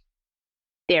entheogenic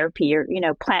therapy or,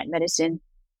 plant medicine.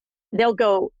 They'll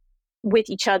go with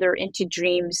each other into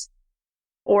dreams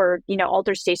or,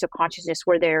 altered states of consciousness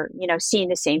where they're, seeing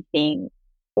the same thing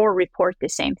or report the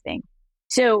same thing.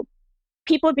 So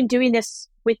people have been doing this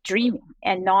with dreaming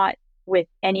and not with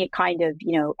any kind of,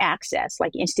 access,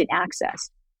 like instant access.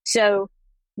 So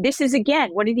this is, again,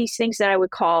 one of these things that I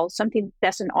would call something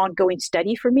that's an ongoing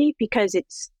study for me, because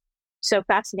it's so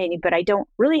fascinating, but I don't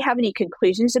really have any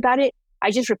conclusions about it. I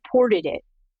just reported it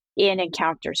in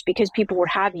encounters because people were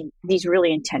having these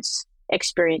really intense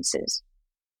experiences.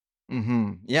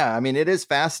 Mm-hmm. Yeah, I mean, it is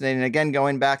fascinating. Again,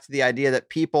 going back to the idea that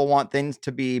people want things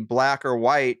to be black or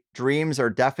white, dreams are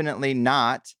definitely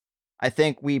not. I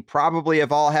think we probably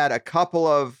have all had a couple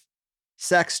of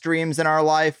sex dreams in our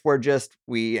life where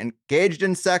we engaged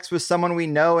in sex with someone we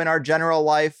know in our general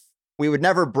life. We would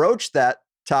never broach that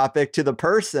topic to the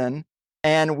person,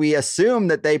 and we assume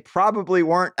that they probably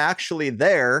weren't actually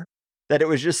there, that it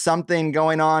was just something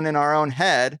going on in our own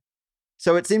head.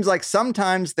 So it seems like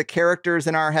sometimes the characters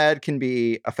in our head can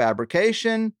be a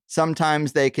fabrication.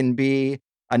 Sometimes they can be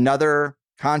another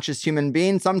conscious human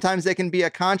being. Sometimes they can be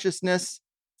a consciousness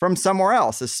from somewhere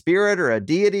else, a spirit or a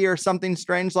deity or something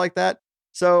strange like that.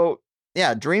 So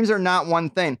yeah, dreams are not one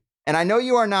thing. And I know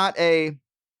you are not a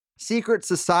secret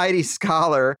society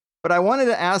scholar, but I wanted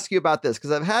to ask you about this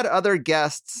because I've had other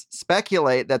guests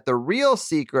speculate that the real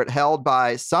secret held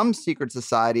by some secret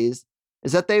societies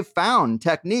is that they've found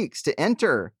techniques to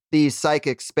enter these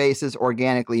psychic spaces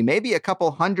organically, maybe a couple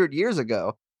 100 years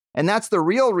ago. And that's the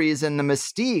real reason the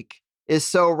mystique is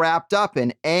so wrapped up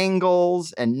in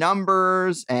angles and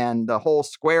numbers and the whole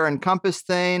square and compass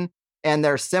thing and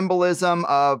their symbolism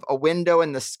of a window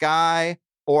in the sky,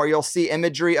 or you'll see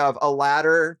imagery of a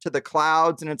ladder to the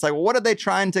clouds. And it's like, well, what are they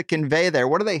trying to convey there?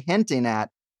 What are they hinting at?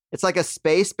 It's like a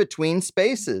space between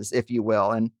spaces, if you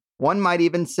will. And one might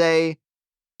even say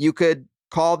you could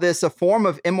call this a form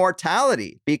of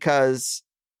immortality, because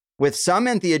with some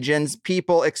entheogens,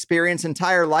 people experience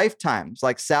entire lifetimes.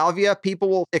 Like salvia, people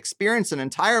will experience an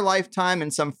entire lifetime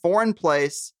in some foreign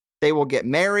place. They will get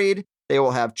married, they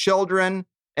will have children,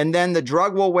 and then the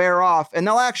drug will wear off, and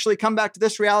they'll actually come back to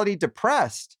this reality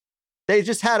depressed. They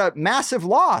just had a massive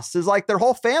loss. It's like their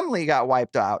whole family got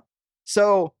wiped out.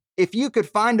 So if you could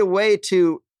find a way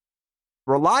to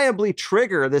reliably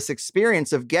trigger this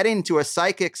experience of getting to a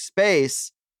psychic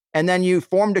space, and then you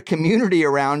formed a community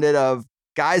around it of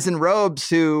guys in robes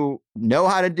who know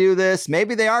how to do this.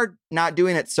 Maybe they are not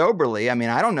doing it soberly. I mean,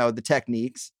 I don't know the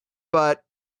techniques, but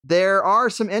there are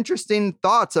some interesting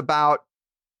thoughts about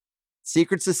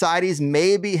secret societies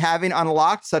maybe having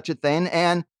unlocked such a thing.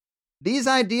 And these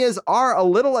ideas are a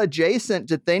little adjacent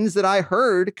to things that I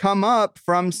heard come up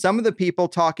from some of the people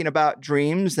talking about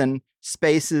dreams and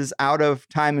spaces out of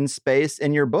time and space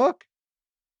in your book.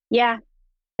 Yeah,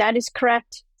 that is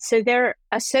correct. So they're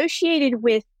associated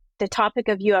with the topic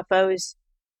of UFOs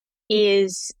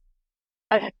is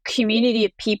a community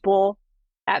of people.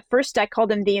 At first, I called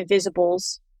them the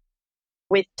Invisibles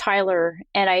with Tyler,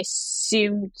 and I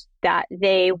assumed that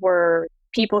they were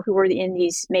people who were in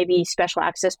these maybe special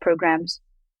access programs.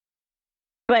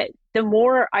 But the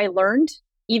more I learned,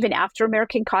 even after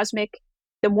American Cosmic,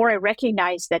 the more I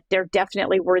recognized that there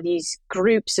definitely were these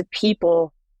groups of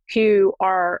people who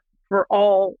are were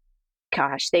all,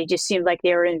 gosh, they just seemed like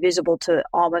they were invisible to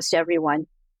almost everyone,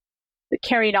 but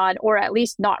carried on, or at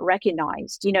least not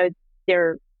recognized.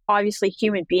 They're obviously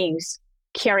human beings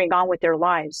carrying on with their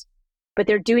lives, but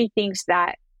they're doing things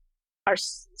that are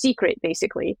secret,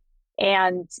 basically.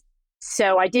 And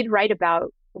so I did write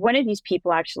about one of these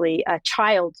people, actually, a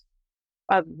child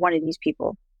of one of these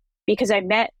people, because I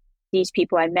met these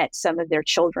people. I met some of their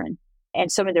children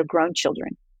and some of their grown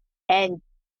children. And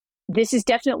this is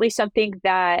definitely something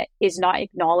that is not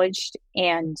acknowledged.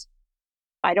 And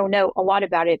I don't know a lot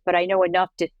about it, but I know enough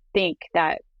to think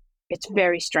that it's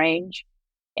very strange.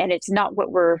 And it's not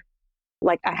what we're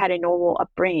like. I had a normal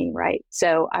upbringing, right?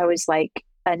 So I was like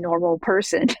a normal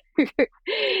person.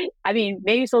 I mean,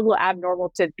 maybe it's a little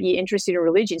abnormal to be interested in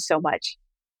religion so much,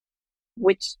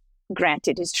 which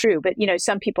granted is true. But,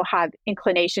 some people have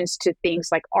inclinations to things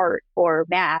like art or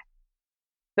math.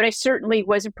 But I certainly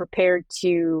wasn't prepared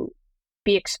to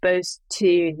be exposed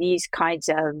to these kinds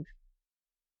of,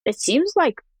 it seems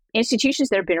like institutions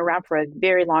that have been around for a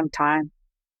very long time,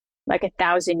 like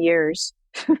 1,000 years.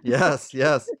 Yes.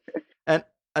 And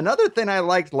another thing I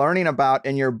liked learning about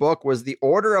in your book was the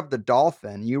Order of the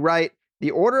Dolphin. You write,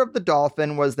 the Order of the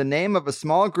Dolphin was the name of a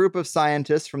small group of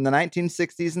scientists from the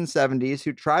 1960s and 70s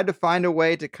who tried to find a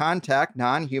way to contact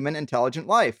non-human intelligent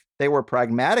life. They were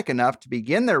pragmatic enough to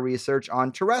begin their research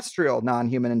on terrestrial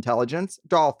non-human intelligence,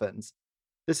 dolphins.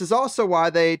 This is also why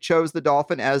they chose the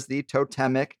dolphin as the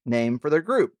totemic name for their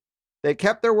group. They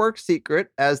kept their work secret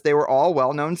as they were all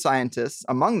well-known scientists.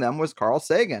 Among them was Carl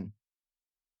Sagan.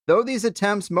 Though these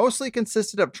attempts mostly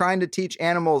consisted of trying to teach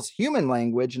animals human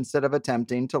language instead of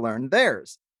attempting to learn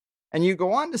theirs. And you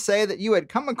go on to say that you had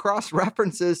come across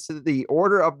references to the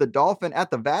Order of the Dolphin at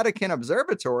the Vatican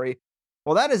Observatory.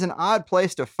 Well, that is an odd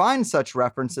place to find such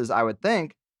references, I would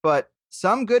think, but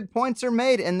some good points are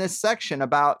made in this section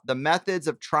about the methods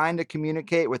of trying to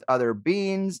communicate with other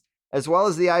beings, as well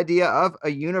as the idea of a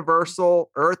universal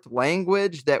Earth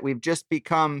language that we've just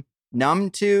become numb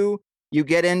to. You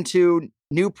get into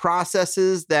new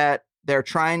processes that they're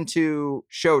trying to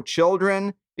show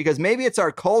children, because maybe it's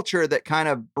our culture that kind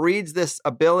of breeds this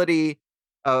ability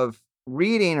of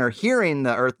reading or hearing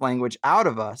the Earth language out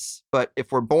of us. But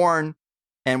if we're born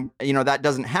and, that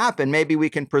doesn't happen, maybe we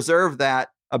can preserve that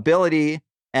ability.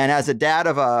 And as a dad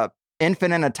of a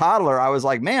infant and a toddler, I was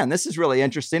like, man, this is really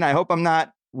interesting. I hope I'm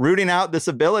not rooting out this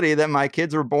ability that my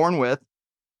kids were born with.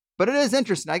 But it is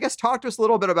interesting. I guess talk to us a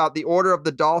little bit about the Order of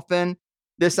the Dolphin.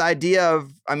 This idea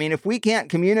of, if we can't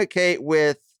communicate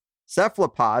with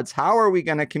cephalopods, how are we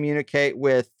going to communicate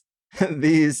with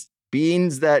these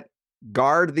beings that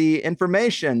guard the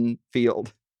information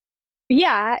field?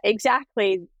 Yeah,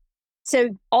 exactly. So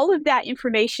all of that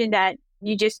information that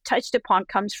you just touched upon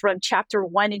comes from chapter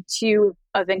 1 and 2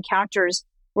 of Encounters,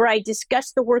 where I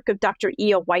discuss the work of Dr.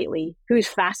 E.O. Whiteley, who's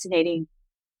fascinating.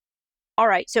 All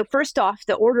right, so first off,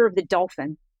 the Order of the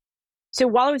Dolphin. So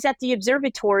while I was at the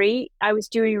observatory, I was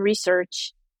doing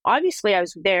research. Obviously, I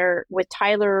was there with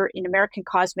Tyler in American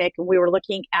Cosmic, and we were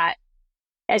looking at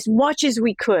as much as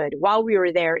we could while we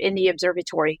were there in the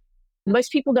observatory.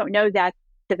 Most people don't know that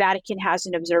the Vatican has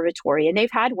an observatory, and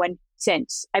they've had one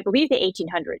since, I believe, the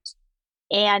 1800s.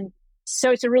 And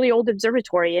so it's a really old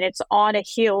observatory, and it's on a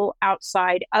hill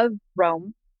outside of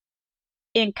Rome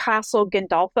in Castle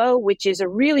Gandolfo, which is a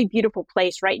really beautiful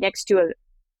place right next to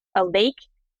a lake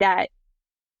that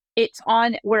it's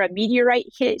on where a meteorite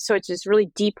hit. So it's this really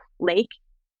deep lake,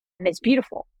 and it's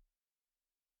beautiful.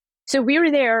 So we were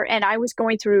there, and I was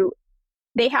going through,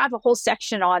 they have a whole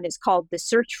section on, it's called The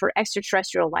Search for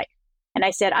Extraterrestrial Life. And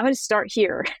I said, I'm going to start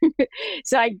here.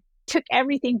 So I took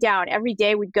everything down. Every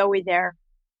day we'd go in there,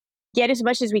 get as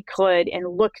much as we could,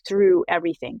 and look through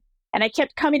everything. And I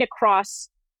kept coming across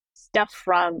stuff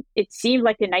from, it seemed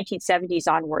like the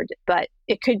 1970s onward, but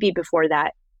it could be before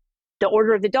that, the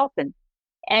Order of the Dolphin.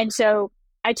 And so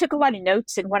I took a lot of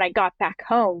notes, and when I got back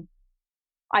home,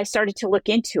 I started to look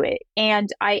into it. And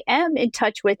I am in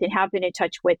touch with, and have been in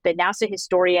touch with, the NASA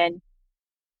historian,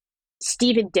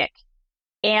 Stephen Dick.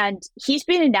 And he's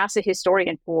been a NASA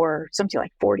historian for something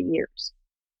like 40 years.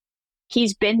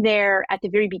 He's been there at the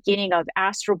very beginning of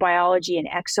astrobiology and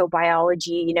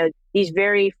exobiology, these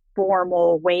very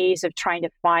formal ways of trying to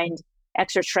find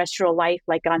extraterrestrial life,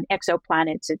 like on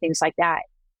exoplanets and things like that.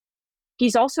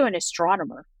 He's also an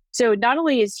astronomer. So not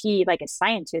only is he like a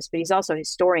scientist, but he's also a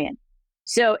historian.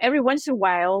 So every once in a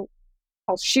while,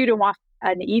 I'll shoot him off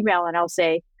an email and I'll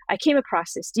say, I came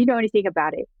across this. Do you know anything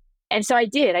about it? And so I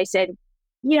did. I said,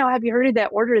 have you heard of that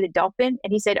Order of the Dolphin?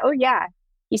 And he said, oh, yeah.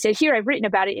 He said, here, I've written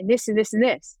about it in this and this and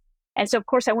this. And so, of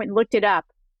course, I went and looked it up.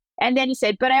 And then he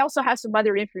said, but I also have some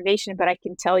other information, but I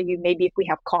can tell you maybe if we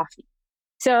have coffee.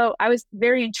 So I was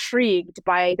very intrigued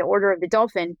by the Order of the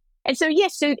Dolphin. And so,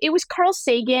 yes, so it was Carl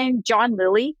Sagan, John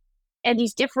Lilly, and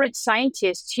these different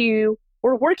scientists who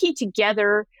were working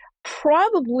together,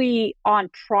 probably on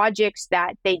projects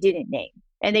that they didn't name.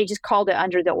 And they just called it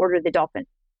under the Order of the Dolphin.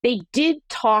 They did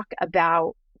talk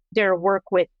about their work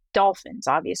with dolphins,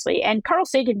 obviously. And Carl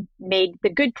Sagan made the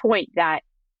good point that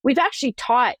we've actually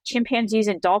taught chimpanzees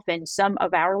and dolphins some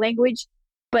of our language,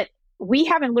 but we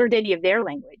haven't learned any of their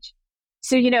language.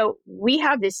 So, we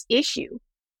have this issue.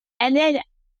 And then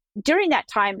during that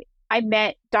time, I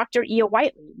met Dr. Ea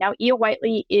Whiteley. Now, Ea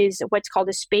Whiteley is what's called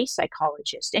a space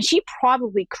psychologist, and she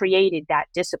probably created that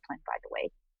discipline, by the way.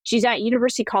 She's at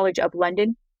University College of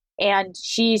London, and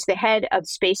she's the head of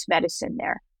space medicine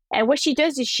there. And what she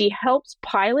does is she helps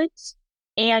pilots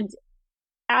and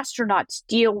astronauts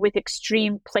deal with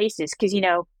extreme places because,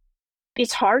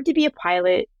 it's hard to be a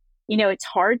pilot. It's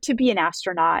hard to be an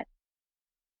astronaut,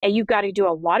 and you've got to do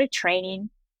a lot of training.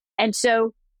 And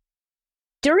so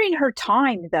during her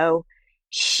time, though,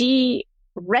 she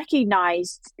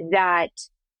recognized that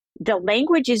the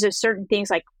languages of certain things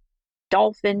like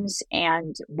dolphins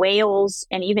and whales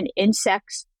and even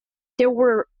insects, there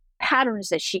were patterns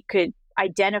that she could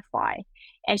identify.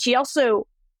 And she goes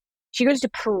to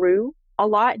Peru a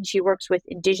lot, and she works with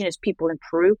indigenous people in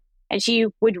Peru. And she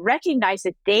would recognize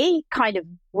that they kind of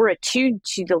were attuned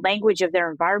to the language of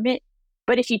their environment.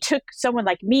 But if you took someone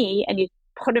like me and you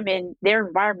put them in their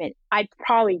environment, I'd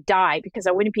probably die because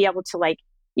I wouldn't be able to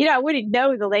I wouldn't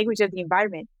know the language of the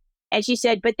environment. And she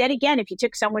said, but then again, if you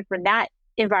took someone from that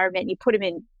environment and you put them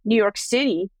in New York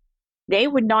City, they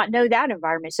would not know that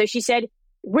environment. So she said,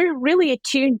 we're really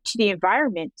attuned to the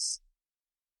environments.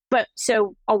 But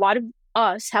so a lot of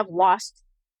us have lost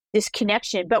this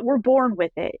connection, but we're born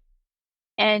with it.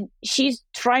 And she's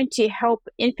trying to help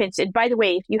infants. And by the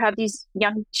way, if you have these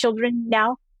young children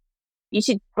now, you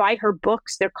should buy her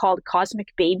books. They're called Cosmic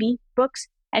Baby books.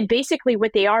 And basically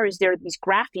what they are is they're these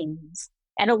graphemes.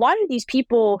 And a lot of these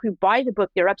people who buy the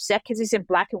book, they're upset because it's in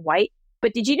black and white.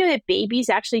 But did you know that babies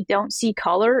actually don't see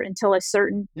color until a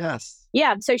certain... Yes.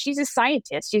 Yeah. So she's a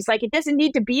scientist. She's like, it doesn't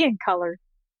need to be in color.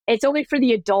 It's only for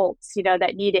the adults,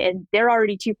 that need it. And they're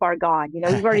already too far gone.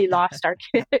 We've already lost our,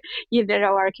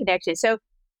 our connection. So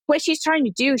what she's trying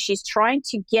to do, she's trying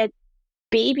to get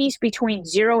babies between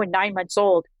 0 and 9 months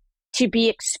old to be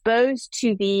exposed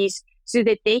to these so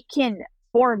that they can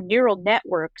form neural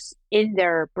networks in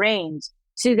their brains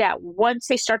so that once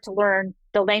they start to learn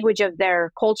the language of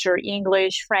their culture,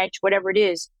 English, French, whatever it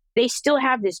is, they still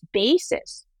have this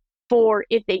basis for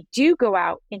if they do go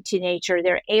out into nature,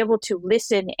 they're able to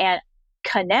listen and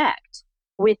connect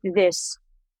with this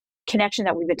connection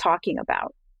that we've been talking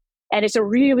about. And it's a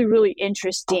really, really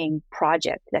interesting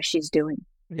project that she's doing.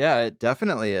 Yeah, it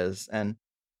definitely is. And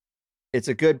it's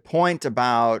a good point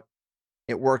about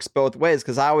it works both ways,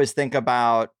 because I always think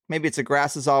about, maybe it's a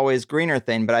grass is always greener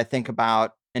thing, but I think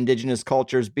about indigenous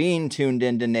cultures being tuned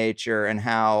into nature and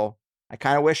how I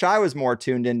kind of wish I was more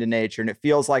tuned into nature. And it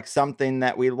feels like something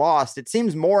that we lost. It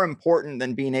seems more important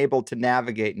than being able to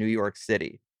navigate New York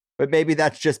City. But maybe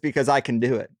that's just because I can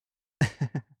do it.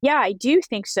 Yeah, I do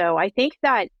think so. I think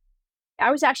that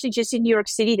I was actually just in New York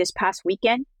City this past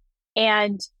weekend,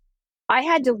 and I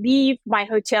had to leave my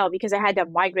hotel because I had a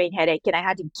migraine headache and I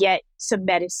had to get some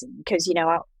medicine because,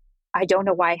 I don't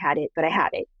know why I had it, but I had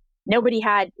it. Nobody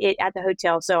had it at the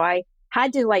hotel. So I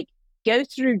had to go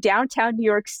through downtown New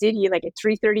York City at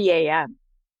 3:30 a.m.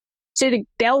 So the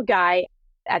bell guy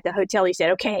at the hotel, he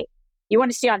said, okay, you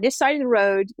want to stay on this side of the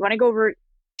road? You want to go over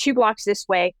 2 blocks this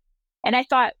way? And I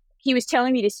thought he was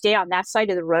telling me to stay on that side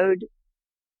of the road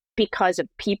because of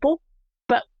people.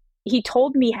 But he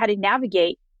told me how to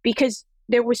navigate because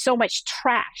there was so much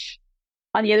trash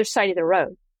on the other side of the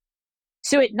road.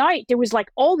 So at night, there was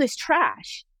all this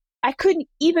trash. I couldn't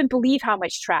even believe how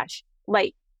much trash,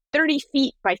 30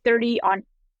 feet by 30 on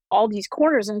all these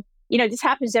corners. And, this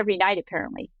happens every night,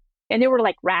 apparently. And there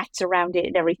were rats around it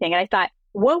and everything. And I thought,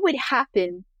 what would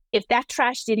happen if that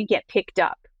trash didn't get picked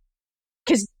up?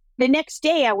 Because the next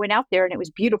day I went out there and it was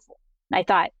beautiful. And I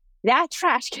thought, that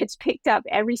trash gets picked up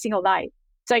every single night.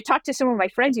 So I talked to some of my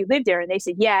friends who lived there and they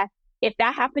said, yeah, if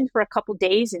that happened for a couple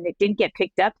days and it didn't get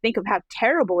picked up, think of how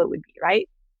terrible it would be, right?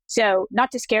 So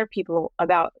not to scare people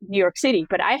about New York City,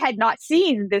 but I had not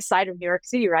seen this side of New York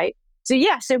City, right? So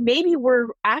yeah, so maybe we're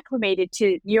acclimated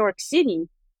to New York City,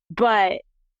 but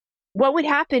what would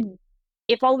happen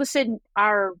if all of a sudden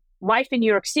our life in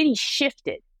New York City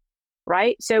shifted,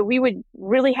 right? So we would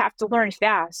really have to learn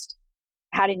fast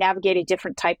how to navigate a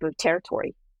different type of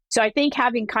territory. So I think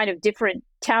having kind of different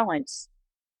talents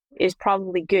is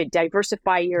probably good.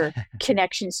 Diversify your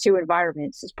connections to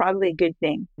environments is probably a good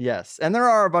thing. Yes. And there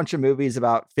are a bunch of movies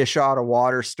about fish out of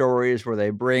water stories where they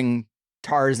bring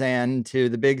Tarzan to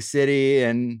the big city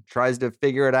and tries to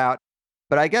figure it out.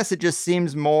 But I guess it just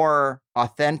seems more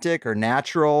authentic or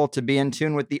natural to be in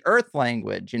tune with the earth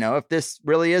language. If this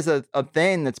really is a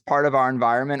thing that's part of our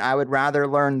environment, I would rather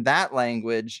learn that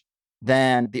language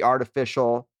than the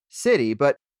artificial city.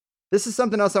 But this is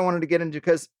something else I wanted to get into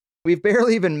because we've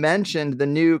barely even mentioned the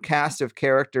new cast of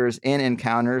characters in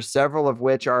Encounters, several of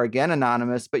which are again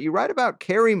anonymous. But you write about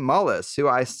Carrie Mullis, who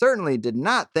I certainly did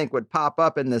not think would pop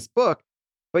up in this book.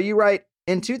 But you write,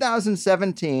 in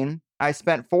 2017, I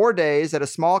spent 4 days at a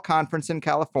small conference in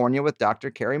California with Dr.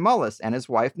 Carrie Mullis and his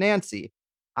wife, Nancy.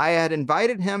 I had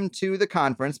invited him to the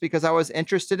conference because I was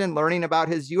interested in learning about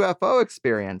his UFO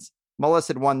experience. Mullis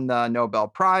had won the Nobel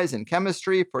Prize in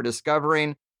chemistry for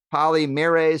discovering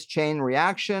polymerase chain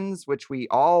reactions, which we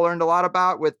all learned a lot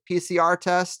about with PCR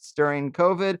tests during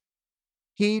COVID.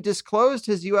 He disclosed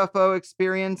his UFO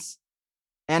experience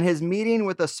and his meeting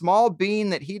with a small being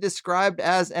that he described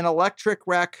as an electric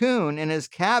raccoon in his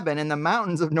cabin in the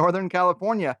mountains of Northern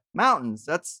California. Mountains,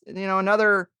 that's,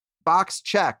 another box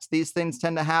checked. These things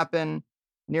tend to happen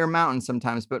near mountains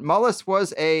sometimes. But Mullis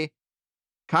was a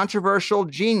controversial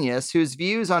genius whose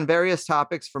views on various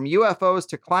topics from UFOs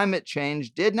to climate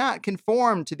change did not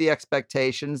conform to the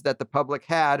expectations that the public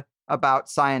had about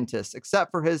scientists,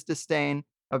 except for his disdain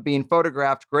of being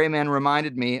photographed. Grayman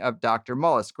reminded me of Dr.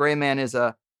 Mullis. Grayman is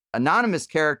a anonymous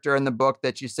character in the book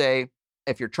that you say,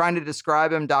 if you're trying to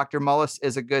describe him, Dr. Mullis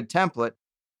is a good template.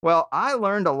 Well, I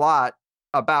learned a lot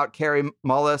about Carrie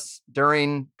Mullis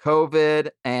during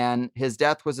COVID, and his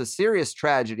death was a serious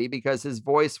tragedy because his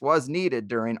voice was needed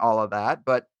during all of that.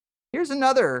 But here's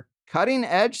another cutting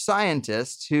edge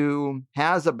scientist who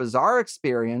has a bizarre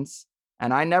experience.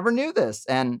 And I never knew this.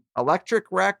 And electric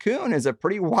raccoon is a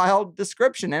pretty wild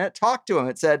description. And it talked to him.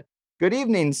 It said, "Good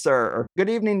evening, sir," or "Good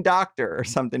evening, doctor," or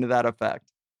something to that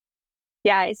effect.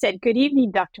 Yeah, it said, "Good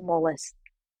evening, Dr. Mullis."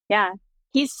 Yeah,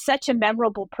 he's such a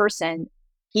memorable person.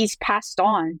 He's passed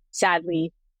on,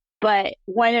 sadly. But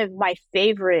one of my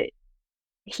favorite,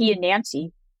 he and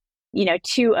Nancy,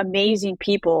 two amazing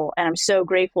people. And I'm so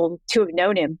grateful to have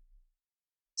known him.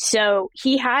 So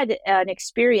he had an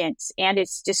experience, and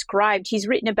it's described, he's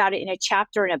written about it in a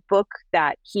chapter in a book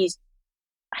that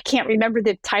I can't remember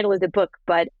the title of the book,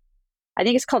 but I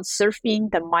think it's called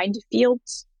Surfing the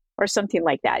Minefields or something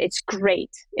like that. It's great.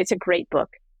 It's a great book.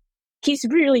 He's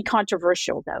really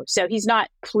controversial though. So he's not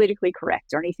politically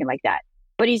correct or anything like that,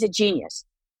 but he's a genius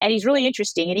and he's really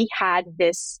interesting. And he had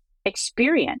this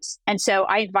experience. And so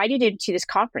I invited him to this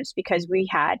conference because we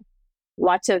had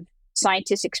lots of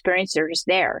scientist experiencers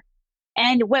there.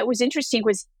 And what was interesting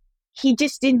was he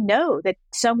just didn't know that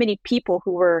so many people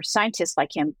who were scientists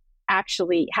like him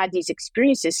actually had these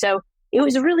experiences. So it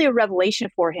was really a revelation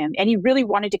for him. And he really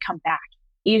wanted to come back.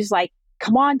 He was like,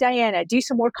 "Come on, Diana, do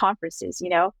some more conferences,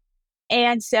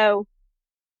 And so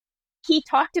he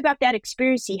talked about that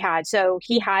experience he had. So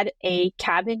he had a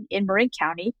cabin in Marin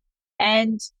County,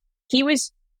 and he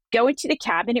was going to the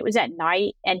cabin. It was at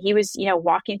night, and he was,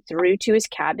 walking through to his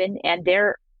cabin, and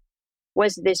there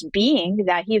was this being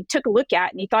that he took a look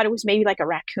at, and he thought it was maybe like a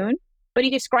raccoon, but he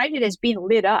described it as being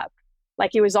lit up,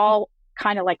 like it was all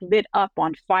kind of like lit up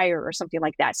on fire or something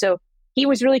like that. So he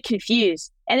was really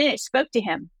confused, and then it spoke to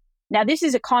him. Now, this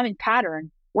is a common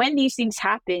pattern. When these things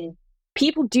happen,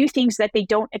 people do things that they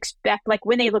don't expect. Like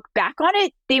when they look back on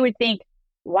it, they would think,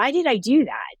 why did I do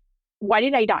that? Why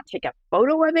did I not take a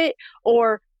photo of it?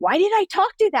 Or why did I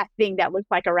talk to that thing that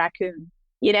looked like a raccoon?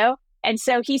 And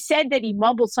so he said that he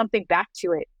mumbled something back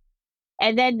to it.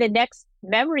 And then the next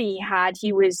memory he had,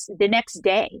 he was the next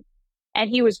day, and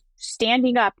he was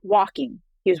standing up walking.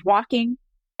 He was walking,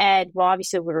 and well,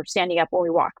 obviously we were standing up when we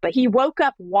walk, but he woke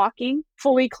up walking,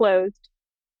 fully clothed.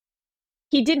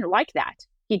 He didn't like that.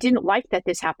 He didn't like that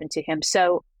this happened to him.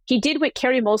 So he did what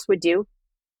Carrie Mullis would do.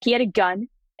 He had a gun,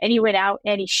 and he went out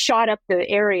and he shot up the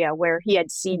area where he had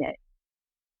seen it.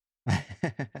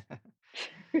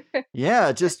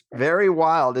 Yeah, just very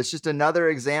wild. It's just another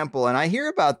example. And I hear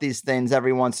about these things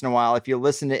every once in a while. If you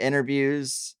listen to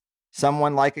interviews,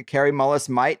 someone like a Carrie Mullis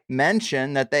might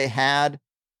mention that they had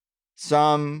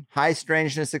some high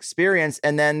strangeness experience,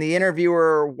 and then the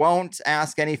interviewer won't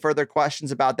ask any further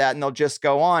questions about that, and they'll just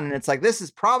go on. And it's like, this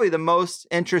is probably the most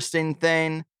interesting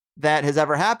thing that has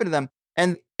ever happened to them.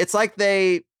 And it's like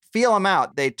they feel them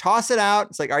out. They toss it out.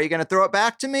 It's like, are you going to throw it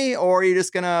back to me, or are you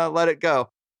just going to let it go?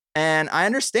 And I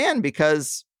understand,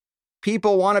 because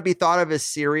people want to be thought of as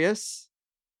serious.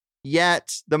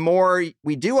 Yet, the more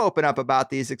we do open up about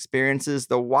these experiences,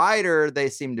 the wider they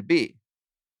seem to be.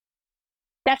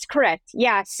 That's correct.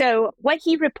 Yeah. So what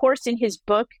he reports in his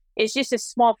book is just a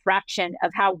small fraction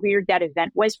of how weird that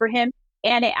event was for him.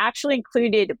 And it actually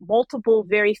included multiple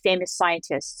very famous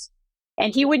scientists.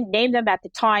 And he wouldn't name them at the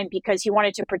time because he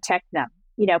wanted to protect them,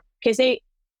 because they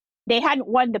hadn't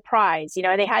won the prize,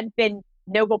 they hadn't been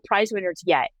Nobel Prize winners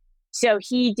yet. So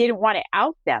he didn't want to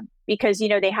out them because,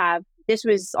 this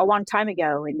was a long time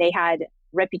ago and they had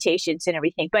reputations and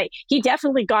everything. But he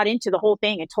definitely got into the whole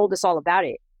thing and told us all about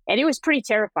it. And it was pretty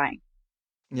terrifying.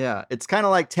 Yeah, it's kind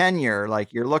of like tenure.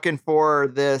 Like you're looking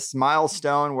for this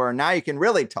milestone where now you can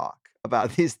really talk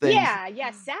about these things.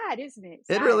 Yeah, sad, isn't it?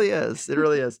 Sad. It really is. It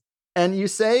really is. And you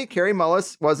say Kary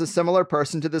Mullis was a similar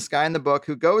person to this guy in the book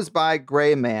who goes by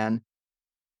Gray Man.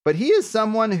 But he is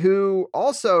someone who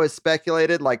also has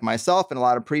speculated, like myself and a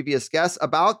lot of previous guests,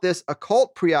 about this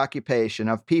occult preoccupation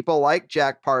of people like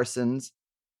Jack Parsons.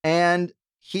 And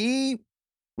he,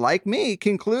 like me,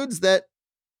 concludes that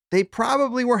they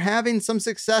probably were having some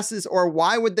successes, or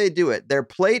why would they do it? Their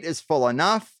plate is full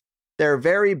enough. They're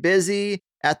very busy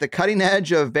at the cutting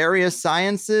edge of various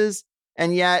sciences,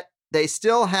 and yet they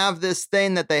still have this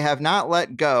thing that they have not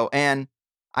let go. And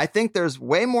I think there's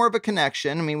way more of a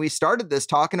connection. I mean, we started this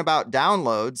talking about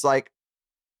downloads. Like,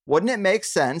 wouldn't it make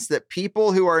sense that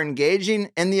people who are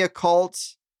engaging in the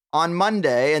occult on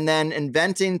Monday and then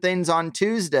inventing things on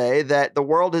Tuesday that the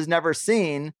world has never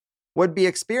seen would be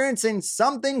experiencing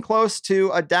something close to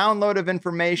a download of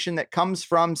information that comes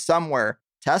from somewhere?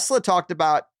 Tesla talked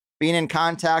about being in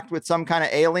contact with some kind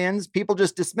of aliens. People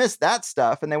just dismiss that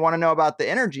stuff and they want to know about the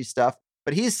energy stuff.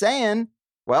 But he's saying,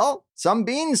 well, some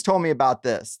beings told me about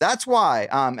this. That's why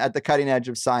I'm at the cutting edge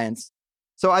of science.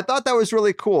 So I thought that was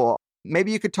really cool.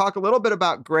 Maybe you could talk a little bit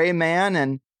about Gray Man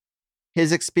and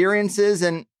his experiences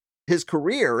and his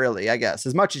career, really, I guess,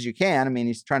 as much as you can. I mean,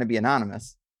 he's trying to be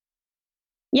anonymous.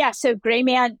 Yeah, so Gray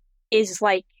Man is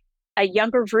like a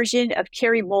younger version of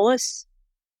Kary Mullis.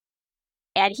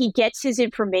 And he gets his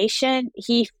information.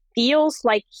 He feels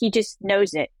like he just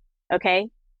knows it, okay?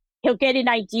 He'll get an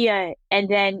idea and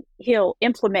then he'll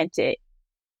implement it.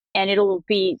 And it'll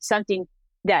be something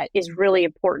that is really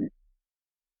important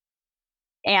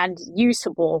and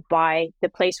usable by the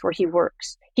place where he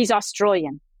works. He's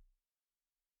Australian.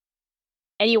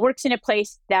 And he works in a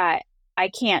place that I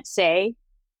can't say,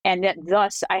 and that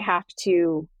thus I have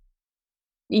to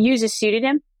use a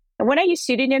pseudonym. And when I use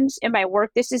pseudonyms in my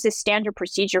work, this is a standard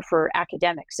procedure for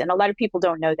academics. And a lot of people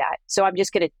don't know that. So I'm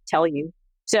just going to tell you.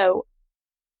 So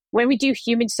when we do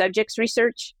human subjects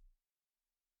research,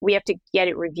 we have to get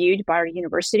it reviewed by our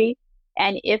university.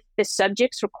 And if the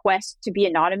subjects request to be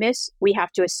anonymous, we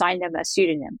have to assign them a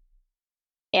pseudonym.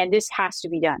 And this has to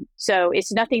be done. So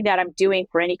it's nothing that I'm doing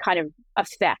for any kind of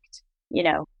effect,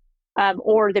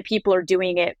 or the people are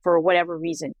doing it for whatever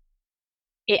reason.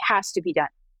 It has to be done.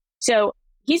 So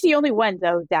he's the only one,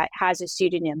 though, that has a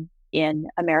pseudonym in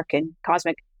American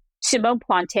Cosmic. Simone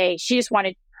Plante, she just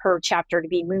wanted her chapter to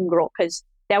be Moon Girl because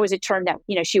that was a term that,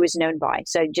 she was known by.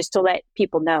 So just to let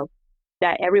people know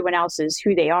that everyone else is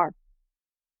who they are.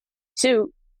 So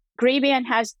Gray Man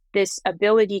has this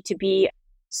ability to be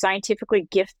scientifically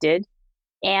gifted.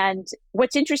 And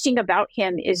what's interesting about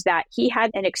him is that he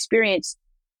had an experience.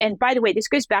 And by the way, this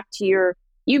goes back to you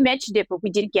mentioned it, but we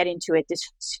didn't get into it, this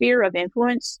sphere of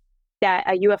influence that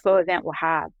a UFO event will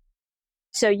have.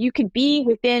 So you could be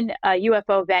within a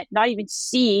UFO event, not even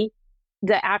see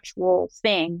the actual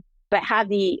thing, but have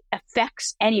the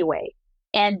effects anyway.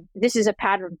 And this is a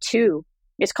pattern too.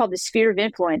 It's called the sphere of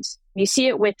influence. You see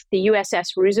it with the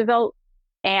USS Roosevelt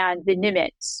and the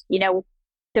Nimitz.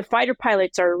 The fighter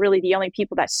pilots are really the only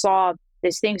people that saw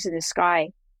these things in the sky.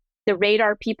 The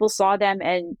radar people saw them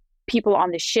and people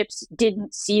on the ships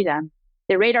didn't see them.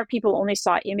 The radar people only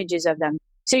saw images of them.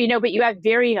 So, but you have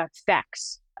varying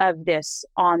effects of this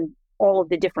on all of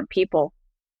the different people.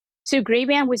 So Gray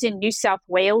Man was in New South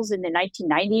Wales in the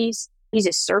 1990s. He's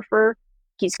a surfer.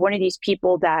 He's one of these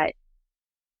people that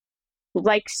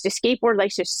likes to skateboard,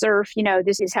 likes to surf.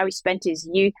 This is how he spent his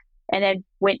youth, and then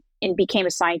went and became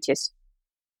a scientist.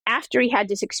 After he had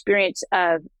this experience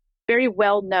of very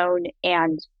well known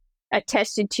and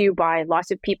attested to by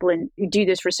lots of people who do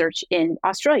this research in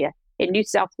Australia, in New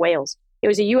South Wales, it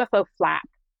was a UFO flap.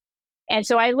 And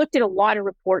so I looked at a lot of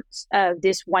reports of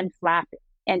this one flap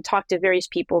and talked to various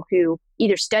people who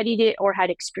either studied it or had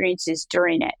experiences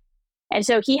during it. And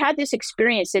so he had this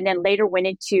experience and then later went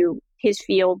into his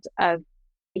field of,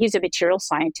 he's a material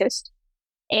scientist,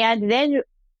 and then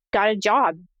got a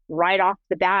job right off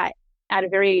the bat at a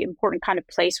very important kind of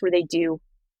place where they do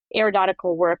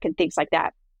aeronautical work and things like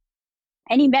that.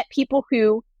 And he met people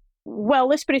who, well,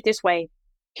 let's put it this way,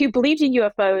 who believed in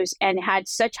UFOs and had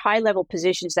such high level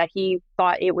positions that he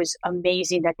thought it was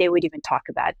amazing that they would even talk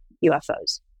about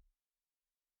UFOs.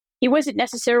 He wasn't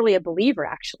necessarily a believer,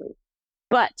 actually,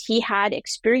 but he had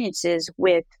experiences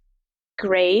with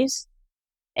grays,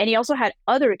 and he also had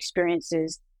other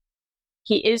experiences.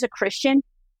 He is a Christian.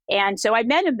 And so I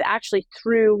met him actually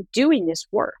through doing this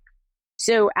work.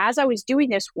 So as I was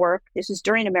doing this work, this was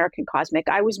during American Cosmic,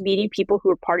 I was meeting people who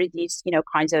were part of these,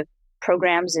 kinds of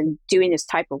programs and doing this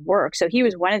type of work. So he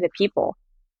was one of the people.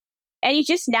 And he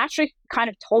just naturally kind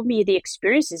of told me the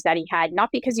experiences that he had, not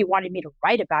because he wanted me to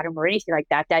write about him or anything like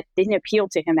that. That didn't appeal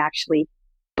to him, actually,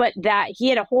 but that he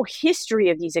had a whole history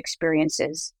of these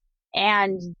experiences.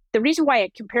 And the reason why I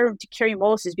compare him to Kary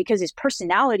Mullis is because his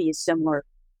personality is similar.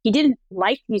 He didn't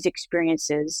like these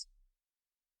experiences.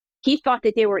 He thought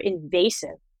that they were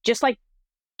invasive, just like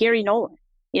Gary Nolan.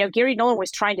 Gary Nolan was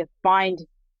trying to find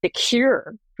the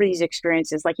cure for these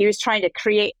experiences. Like he was trying to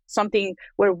create something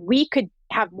where we could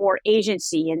have more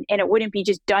agency and it wouldn't be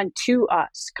just done to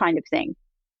us kind of thing.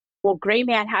 Well, Gray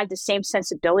Man had the same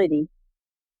sensibility.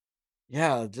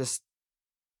 Yeah, just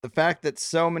the fact that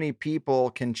so many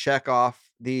people can check off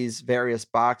these various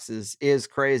boxes is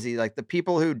crazy. Like the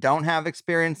people who don't have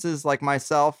experiences like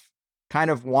myself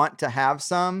kind of want to have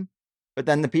some, but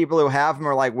then the people who have them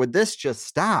are like, would this just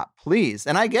stop, please?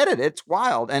 And I get it. It's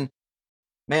wild. And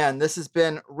man, this has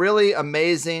been really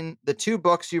amazing. The 2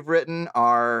 books you've written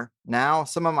are now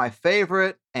some of my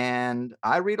favorite, and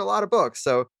I read a lot of books.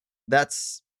 So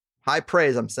that's high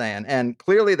praise, I'm saying. And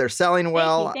clearly they're selling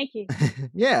well. Thank you.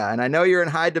 Yeah. And I know you're in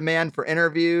high demand for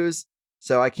interviews.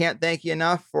 So I can't thank you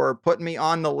enough for putting me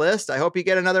on the list. I hope you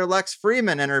get another Lex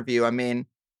Fridman interview. I mean,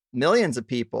 millions of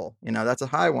people, that's a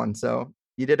high one. So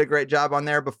you did a great job on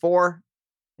there before.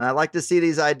 And I like to see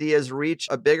these ideas reach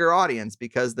a bigger audience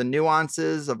because the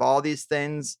nuances of all these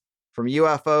things, from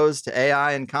UFOs to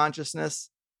AI and consciousness,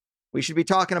 we should be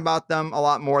talking about them a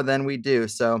lot more than we do.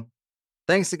 So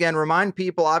thanks again. Remind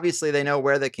people, obviously, they know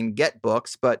where they can get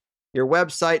books, but your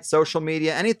website, social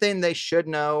media, anything they should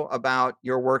know about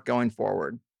your work going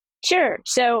forward. Sure.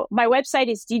 So my website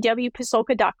is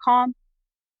dwpasulka.com.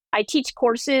 I teach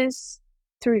courses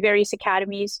through various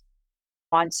academies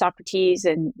on Socrates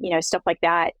and, stuff like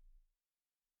that.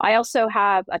 I also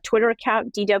have a Twitter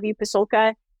account, DW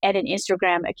Pasulka, and an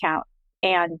Instagram account.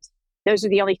 And those are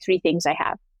the only 3 things I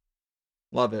have.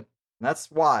 Love it.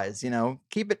 That's wise,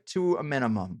 keep it to a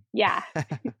minimum. Yeah.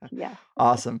 Yeah.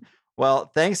 Awesome.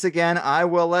 Well, thanks again. I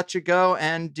will let you go,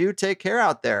 and do take care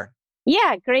out there.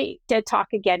 Yeah. Great to talk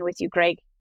again with you, Greg.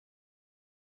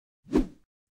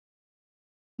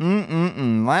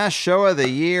 Last show of the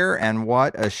year, and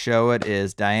what a show it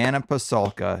is. Diana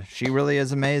Pasulka. She really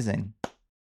is amazing.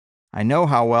 I know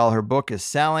how well her book is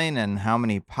selling and how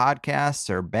many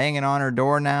podcasts are banging on her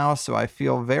door now, so I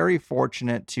feel very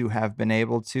fortunate to have been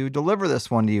able to deliver this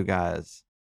one to you guys.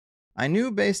 I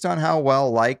knew based on how well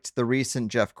liked the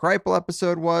recent Jeff Kripal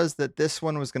episode was that this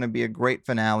one was going to be a great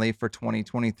finale for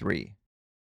 2023.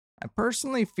 I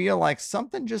personally feel like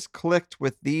something just clicked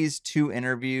with these 2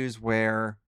 interviews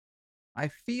where I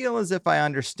feel as if I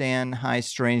understand high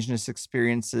strangeness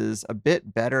experiences a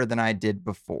bit better than I did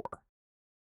before.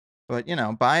 But,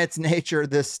 by its nature,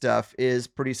 this stuff is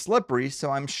pretty slippery, so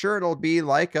I'm sure it'll be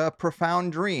like a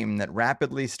profound dream that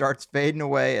rapidly starts fading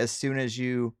away as soon as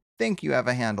you think you have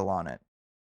a handle on it.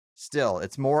 Still,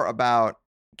 it's more about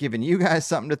giving you guys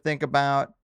something to think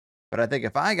about, but I think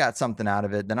if I got something out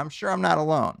of it, then I'm sure I'm not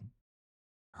alone.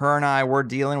 Her and I were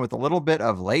dealing with a little bit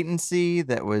of latency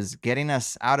that was getting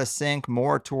us out of sync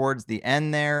more towards the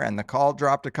end there, and the call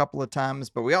dropped a couple of times,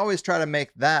 but we always try to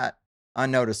make that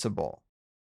unnoticeable.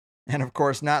 And of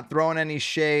course, not throwing any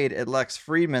shade at Lex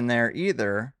Fridman there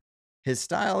either. His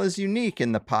style is unique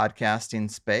in the podcasting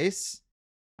space.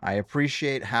 I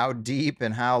appreciate how deep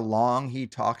and how long he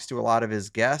talks to a lot of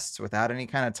his guests without any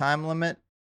kind of time limit.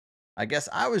 I guess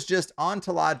I was just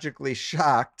ontologically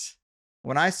shocked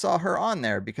when I saw her on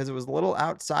there because it was a little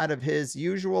outside of his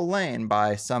usual lane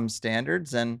by some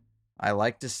standards, and I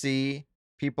like to see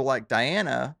people like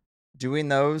Diana doing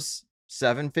those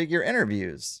 7-figure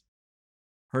interviews.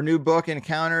 Her new book,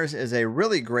 Encounters, is a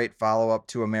really great follow-up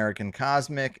to American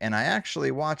Cosmic, and I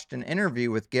actually watched an interview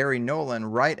with Gary Nolan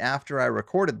right after I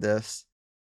recorded this.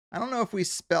 I don't know if we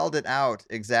spelled it out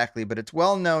exactly, but it's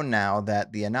well known now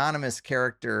that the anonymous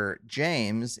character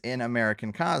James in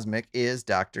American Cosmic is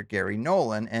Dr. Gary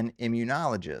Nolan, an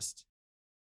immunologist.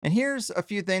 And here's a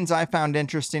few things I found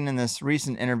interesting in this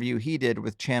recent interview he did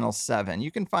with Channel 7.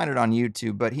 You can find it on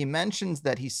YouTube, but he mentions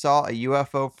that he saw a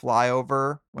UFO fly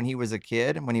over when he was a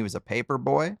kid, when he was a paper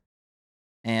boy.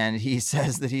 And he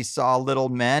says that he saw little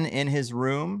men in his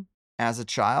room as a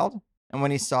child. And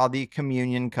when he saw the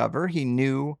communion cover, he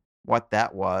knew what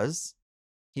that was.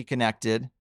 He connected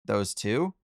those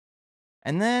two.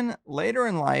 And then later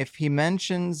in life, he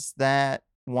mentions that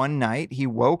one night he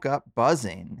woke up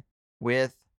buzzing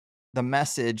with the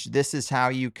message, "This is how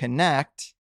you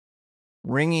connect,"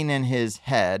 ringing in his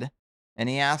head. And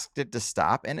he asked it to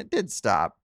stop, and it did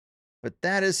stop. But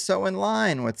that is so in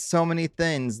line with so many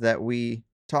things that we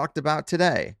talked about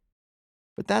today.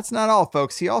 But that's not all,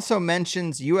 folks. He also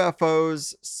mentions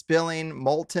UFOs spilling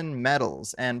molten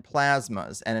metals and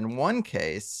plasmas. And in one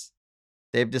case,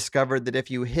 they've discovered that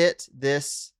if you hit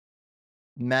this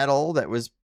metal that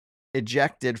was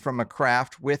ejected from a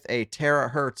craft with a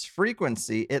terahertz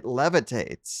frequency, it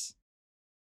levitates.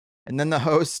 And then the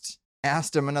host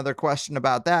asked him another question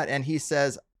about that, and he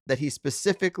says that he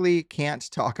specifically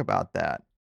can't talk about that.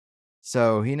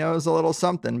 So he knows a little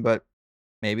something, but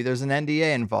maybe there's an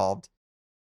NDA involved.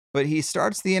 But he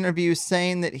starts the interview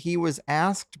saying that he was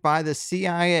asked by the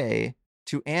CIA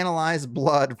to analyze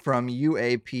blood from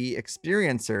UAP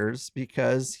experiencers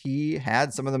because he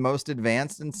had some of the most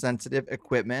advanced and sensitive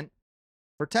equipment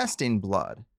for testing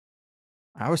blood.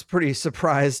 I was pretty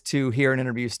surprised to hear an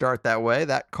interview start that way.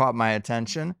 That caught my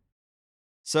attention.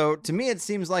 So to me, it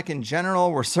seems like in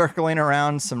general, we're circling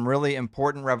around some really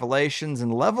important revelations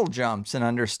and level jumps in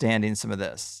understanding some of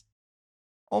this.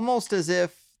 Almost as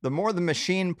if the more the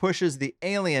machine pushes the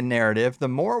alien narrative, the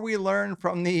more we learn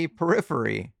from the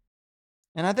periphery.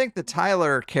 And I think the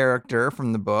Tyler character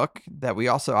from the book, that we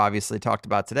also obviously talked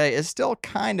about today, is still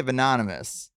kind of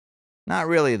anonymous. Not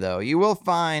really, though. You will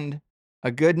find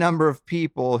a good number of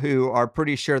people who are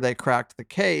pretty sure they cracked the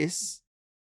case,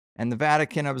 and the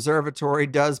Vatican Observatory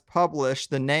does publish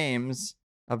the names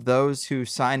of those who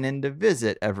sign in to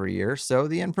visit every year, so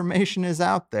the information is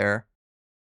out there.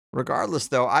 Regardless,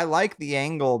 though, I like the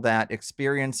angle that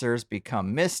experiencers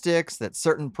become mystics, that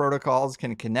certain protocols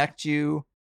can connect you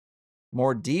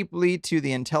more deeply to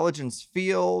the intelligence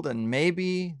field, and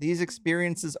maybe these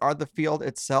experiences are the field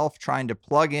itself trying to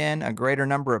plug in a greater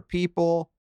number of people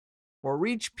or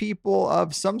reach people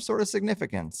of some sort of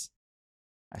significance.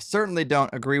 I certainly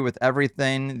don't agree with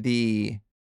everything the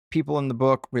people in the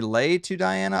book relay to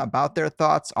Diana about their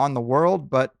thoughts on the world,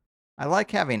 but I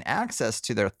like having access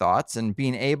to their thoughts and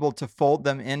being able to fold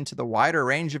them into the wider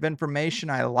range of information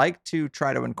I like to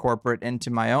try to incorporate into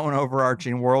my own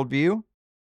overarching worldview.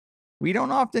 We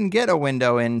don't often get a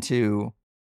window into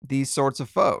these sorts of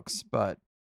folks, but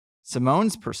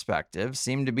Simone's perspective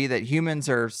seemed to be that humans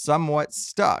are somewhat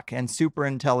stuck and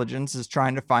superintelligence is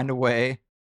trying to find a way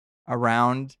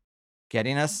around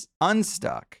getting us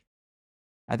unstuck.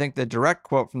 I think the direct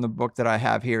quote from the book that I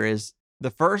have here is,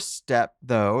 "The first step,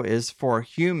 though, is for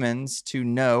humans to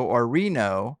know or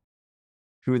re-know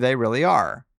who they really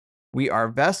are. We are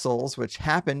vessels which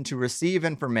happen to receive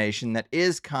information that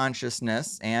is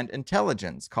consciousness and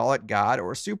intelligence. Call it God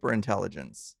or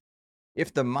superintelligence.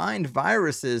 If the mind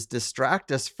viruses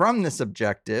distract us from this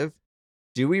objective,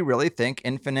 do we really think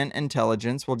infinite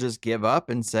intelligence will just give up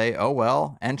and say, oh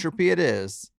well, entropy it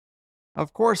is?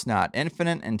 Of course not.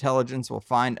 Infinite intelligence will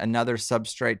find another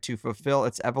substrate to fulfill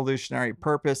its evolutionary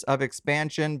purpose of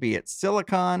expansion, be it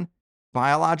silicon,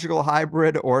 biological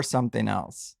hybrid, or something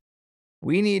else.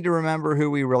 We need to remember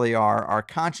who we really are. Our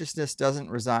consciousness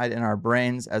doesn't reside in our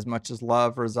brains as much as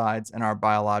love resides in our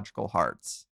biological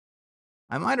hearts."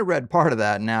 I might have read part of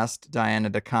that and asked Diana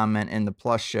to comment in the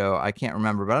Plus show. I can't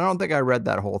remember, but I don't think I read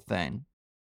that whole thing.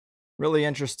 Really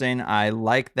interesting. I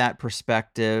like that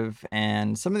perspective,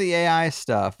 and some of the AI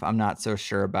stuff I'm not so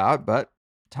sure about, but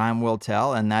time will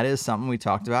tell, and that is something we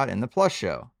talked about in the Plus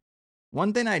show.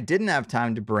 One thing I didn't have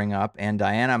time to bring up, and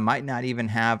Diana might not even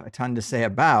have a ton to say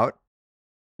about,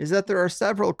 is that there are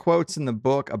several quotes in the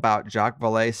book about Jacques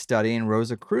Vallée studying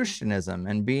Rosicrucianism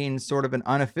and being sort of an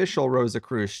unofficial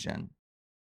Rosicrucian.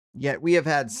 Yet we have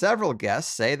had several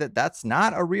guests say that that's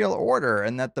not a real order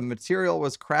and that the material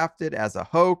was crafted as a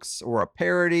hoax or a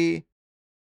parody.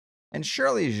 And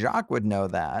surely Jacques would know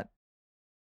that.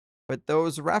 But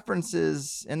those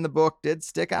references in the book did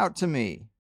stick out to me.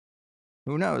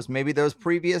 Who knows? Maybe those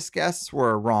previous guests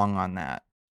were wrong on that.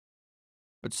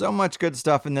 But so much good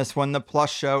stuff in this one. The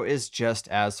Plus show is just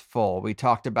as full. We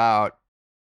talked about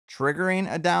triggering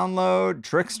a download,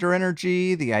 trickster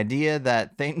energy, the idea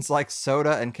that things like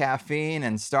soda and caffeine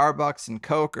and Starbucks and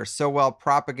Coke are so well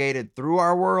propagated through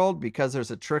our world because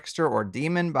there's a trickster or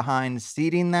demon behind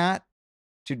seeding that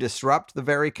to disrupt the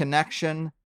very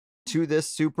connection to this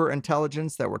super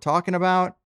intelligence that we're talking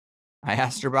about. I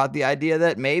asked her about the idea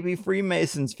that maybe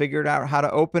Freemasons figured out how to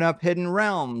open up hidden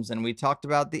realms, and we talked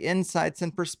about the insights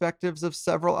and perspectives of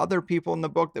several other people in the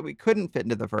book that we couldn't fit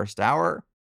into the first hour.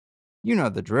 You know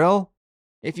the drill.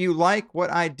 If you like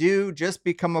what I do, just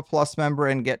become a Plus member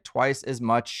and get twice as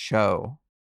much show.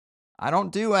 I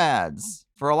don't do ads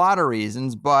for a lot of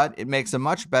reasons, but it makes a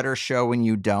much better show when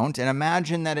you don't, and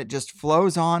imagine that it just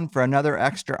flows on for another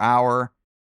extra hour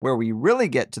where we really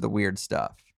get to the weird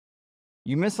stuff.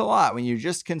 You miss a lot when you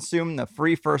just consume the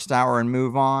free first hour and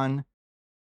move on,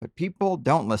 but people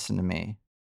don't listen to me.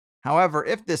 However,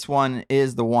 if this one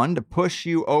is the one to push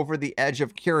you over the edge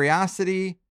of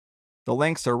curiosity, the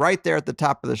links are right there at the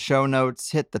top of the show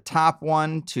notes. Hit the top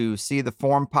one to see the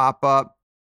form pop up.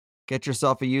 Get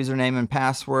yourself a username and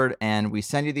password, and we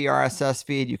send you the RSS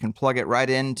feed. You can plug it right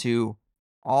into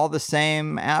all the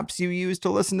same apps you use to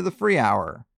listen to the free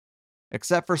hour.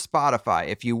 Except for Spotify.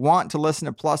 If you want to listen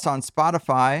to Plus on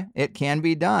Spotify, it can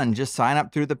be done. Just sign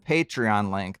up through the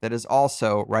Patreon link that is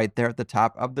also right there at the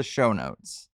top of the show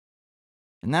notes.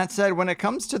 And that said, when it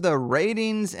comes to the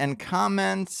ratings and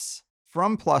comments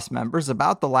from Plus members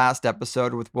about the last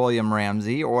episode with William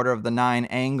Ramsey, Order of the Nine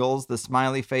Angles, the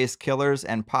Smiley Face Killers,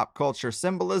 and Pop Culture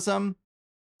Symbolism,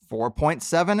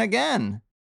 4.7 again.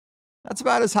 That's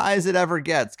about as high as it ever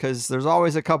gets, because there's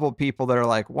always a couple people that are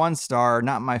like 1 star,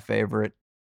 not my favorite.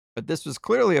 But this was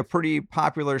clearly a pretty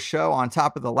popular show on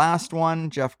top of the last one.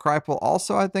 Jeff Kripal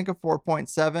also, I think, a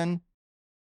 4.7.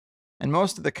 And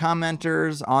most of the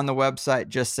commenters on the website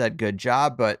just said good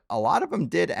job, but a lot of them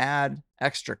did add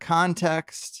extra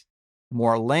context,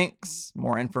 more links,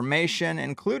 more information,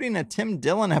 including a Tim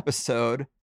Dillon episode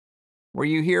where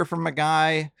you hear from a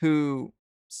guy who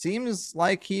seems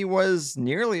like he was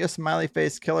nearly a smiley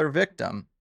face killer victim.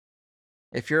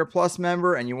 If you're a Plus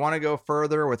member and you want to go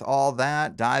further with all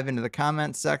that, dive into the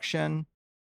comments section,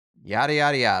 yada,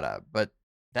 yada, yada. But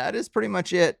that is pretty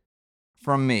much it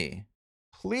from me.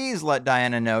 Please let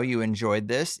Diana know you enjoyed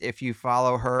this. If you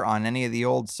follow her on any of the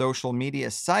old social media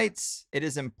sites, it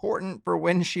is important for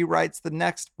when she writes the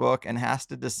next book and has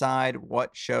to decide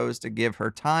what shows to give her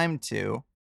time to.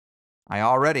 I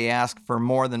already ask for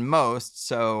more than most,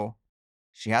 so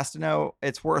she has to know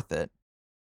it's worth it.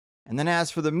 And then as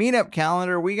for the meetup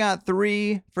calendar, we got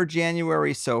 3 for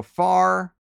January so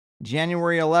far.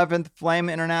 January 11th, Flame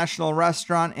International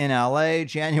Restaurant in LA.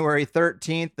 January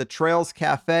 13th, the Trails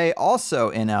Cafe, also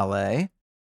in LA.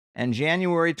 And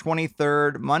January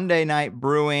 23rd, Monday Night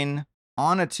Brewing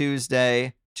on a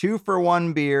Tuesday.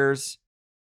 2-for-1 beers.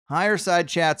 Higher Side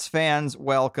Chats fans,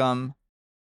 welcome.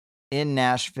 In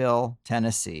Nashville,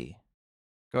 Tennessee.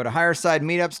 Go to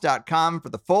highersidemeetups.com for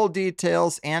the full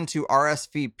details and to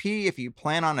RSVP if you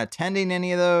plan on attending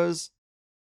any of those,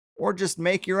 or just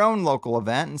make your own local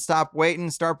event and stop waiting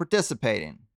and start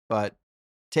participating. But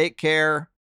take care.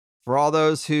 For all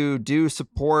those who do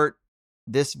support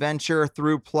this venture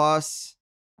through Plus,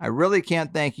 I really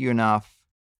can't thank you enough.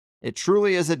 It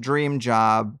truly is a dream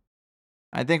job.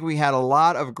 I think we had a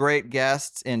lot of great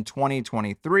guests in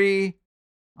 2023.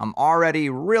 I'm already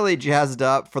really jazzed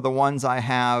up for the ones I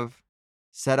have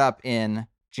set up in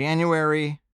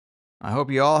January. I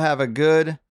hope you all have a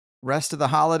good rest of the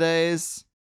holidays.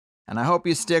 And I hope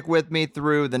you stick with me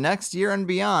through the next year and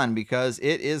beyond, because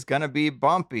it is going to be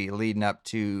bumpy leading up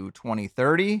to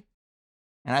 2030.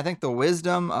 And I think the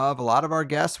wisdom of a lot of our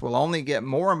guests will only get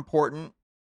more important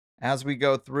as we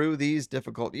go through these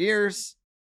difficult years.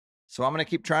 So I'm going to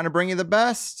keep trying to bring you the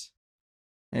best.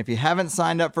 And if you haven't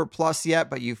signed up for Plus yet,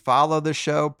 but you follow the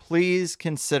show, please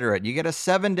consider it. You get a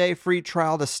 7-day free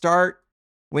trial to start.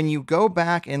 When you go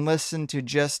back and listen to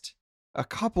just a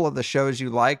couple of the shows you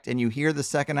liked and you hear the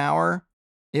second hour,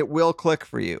 it will click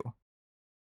for you.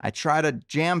 I try to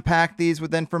jam-pack these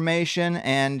with information,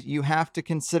 and you have to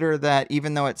consider that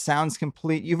even though it sounds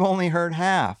complete, you've only heard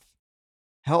half.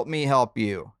 Help me help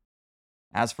you.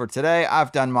 As for today,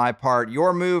 I've done my part.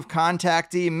 Your move,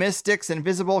 contactee, mystics,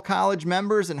 invisible college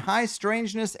members, and high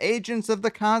strangeness agents of the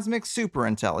cosmic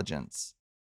superintelligence.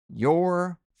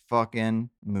 Your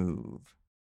fucking move.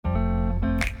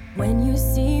 When you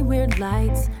see weird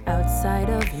lights outside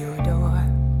of your door,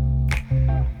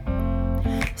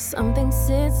 something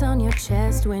sits on your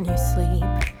chest when you sleep.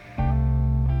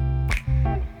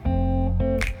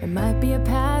 It might be a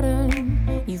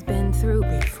pattern you've been through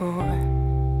before.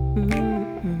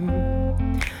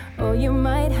 Or you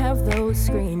might have those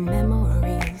screen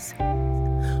memories.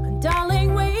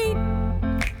 Darling, wait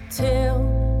till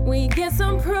we get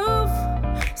some proof.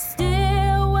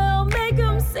 Still, we'll make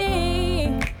them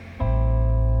see.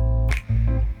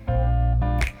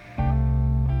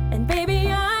 And baby,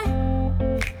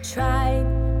 I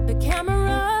tried the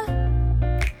camera.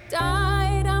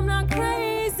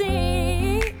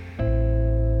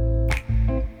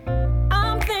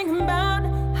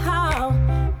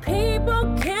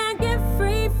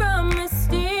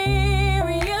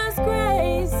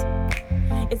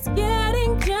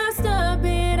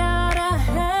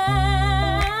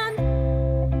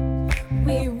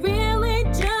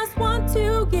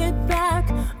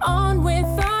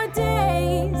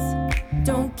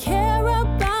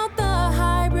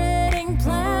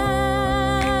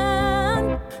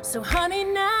 So honey,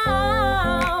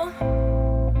 now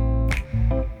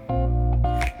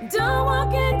don't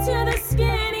walk into the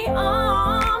skinny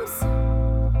arms.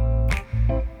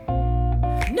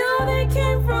 No, they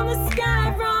came from the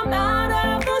sky, from out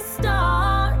of the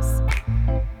stars.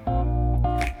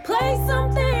 Play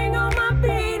something on my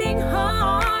beating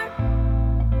heart.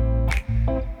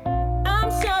 I'm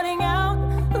shouting out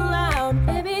loud,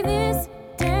 baby, this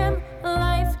damn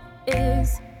life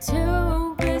is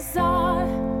too bizarre.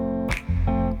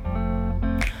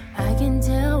 I can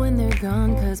tell when they're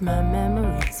gone 'cause my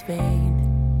memories fade.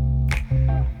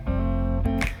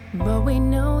 But we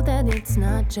know that it's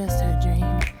not just a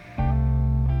dream,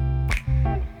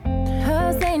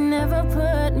 'cause they never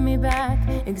put me back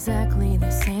exactly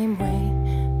the same way.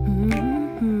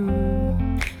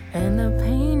 And the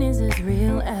pain is as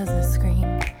real as the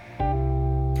scream.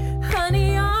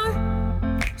 Honey, our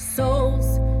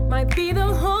souls might be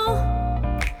the whole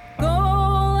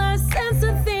goal, a sense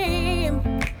of theme.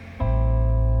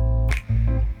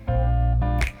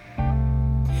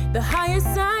 The higher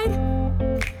side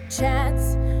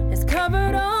chats has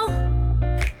covered all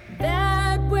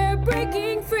that we're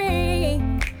breaking free.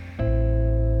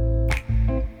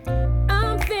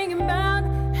 I'm thinking about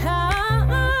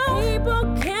how people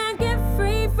can't get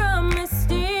free from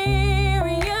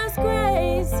mysterious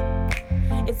grace.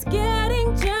 It's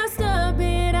getting just a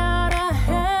bit out of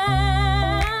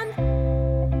hand.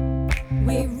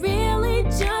 We really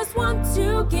just want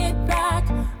to get back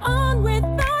on with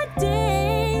our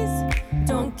days.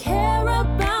 Don't care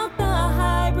about the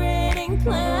hybriding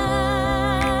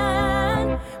plan.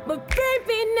 But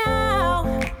baby, now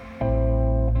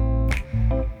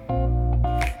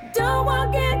don't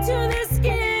walk into the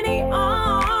skinny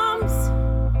arms.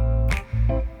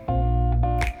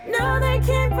 No, they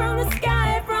came from the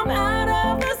sky, from out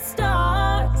of the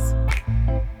stars.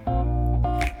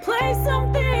 Play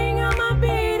something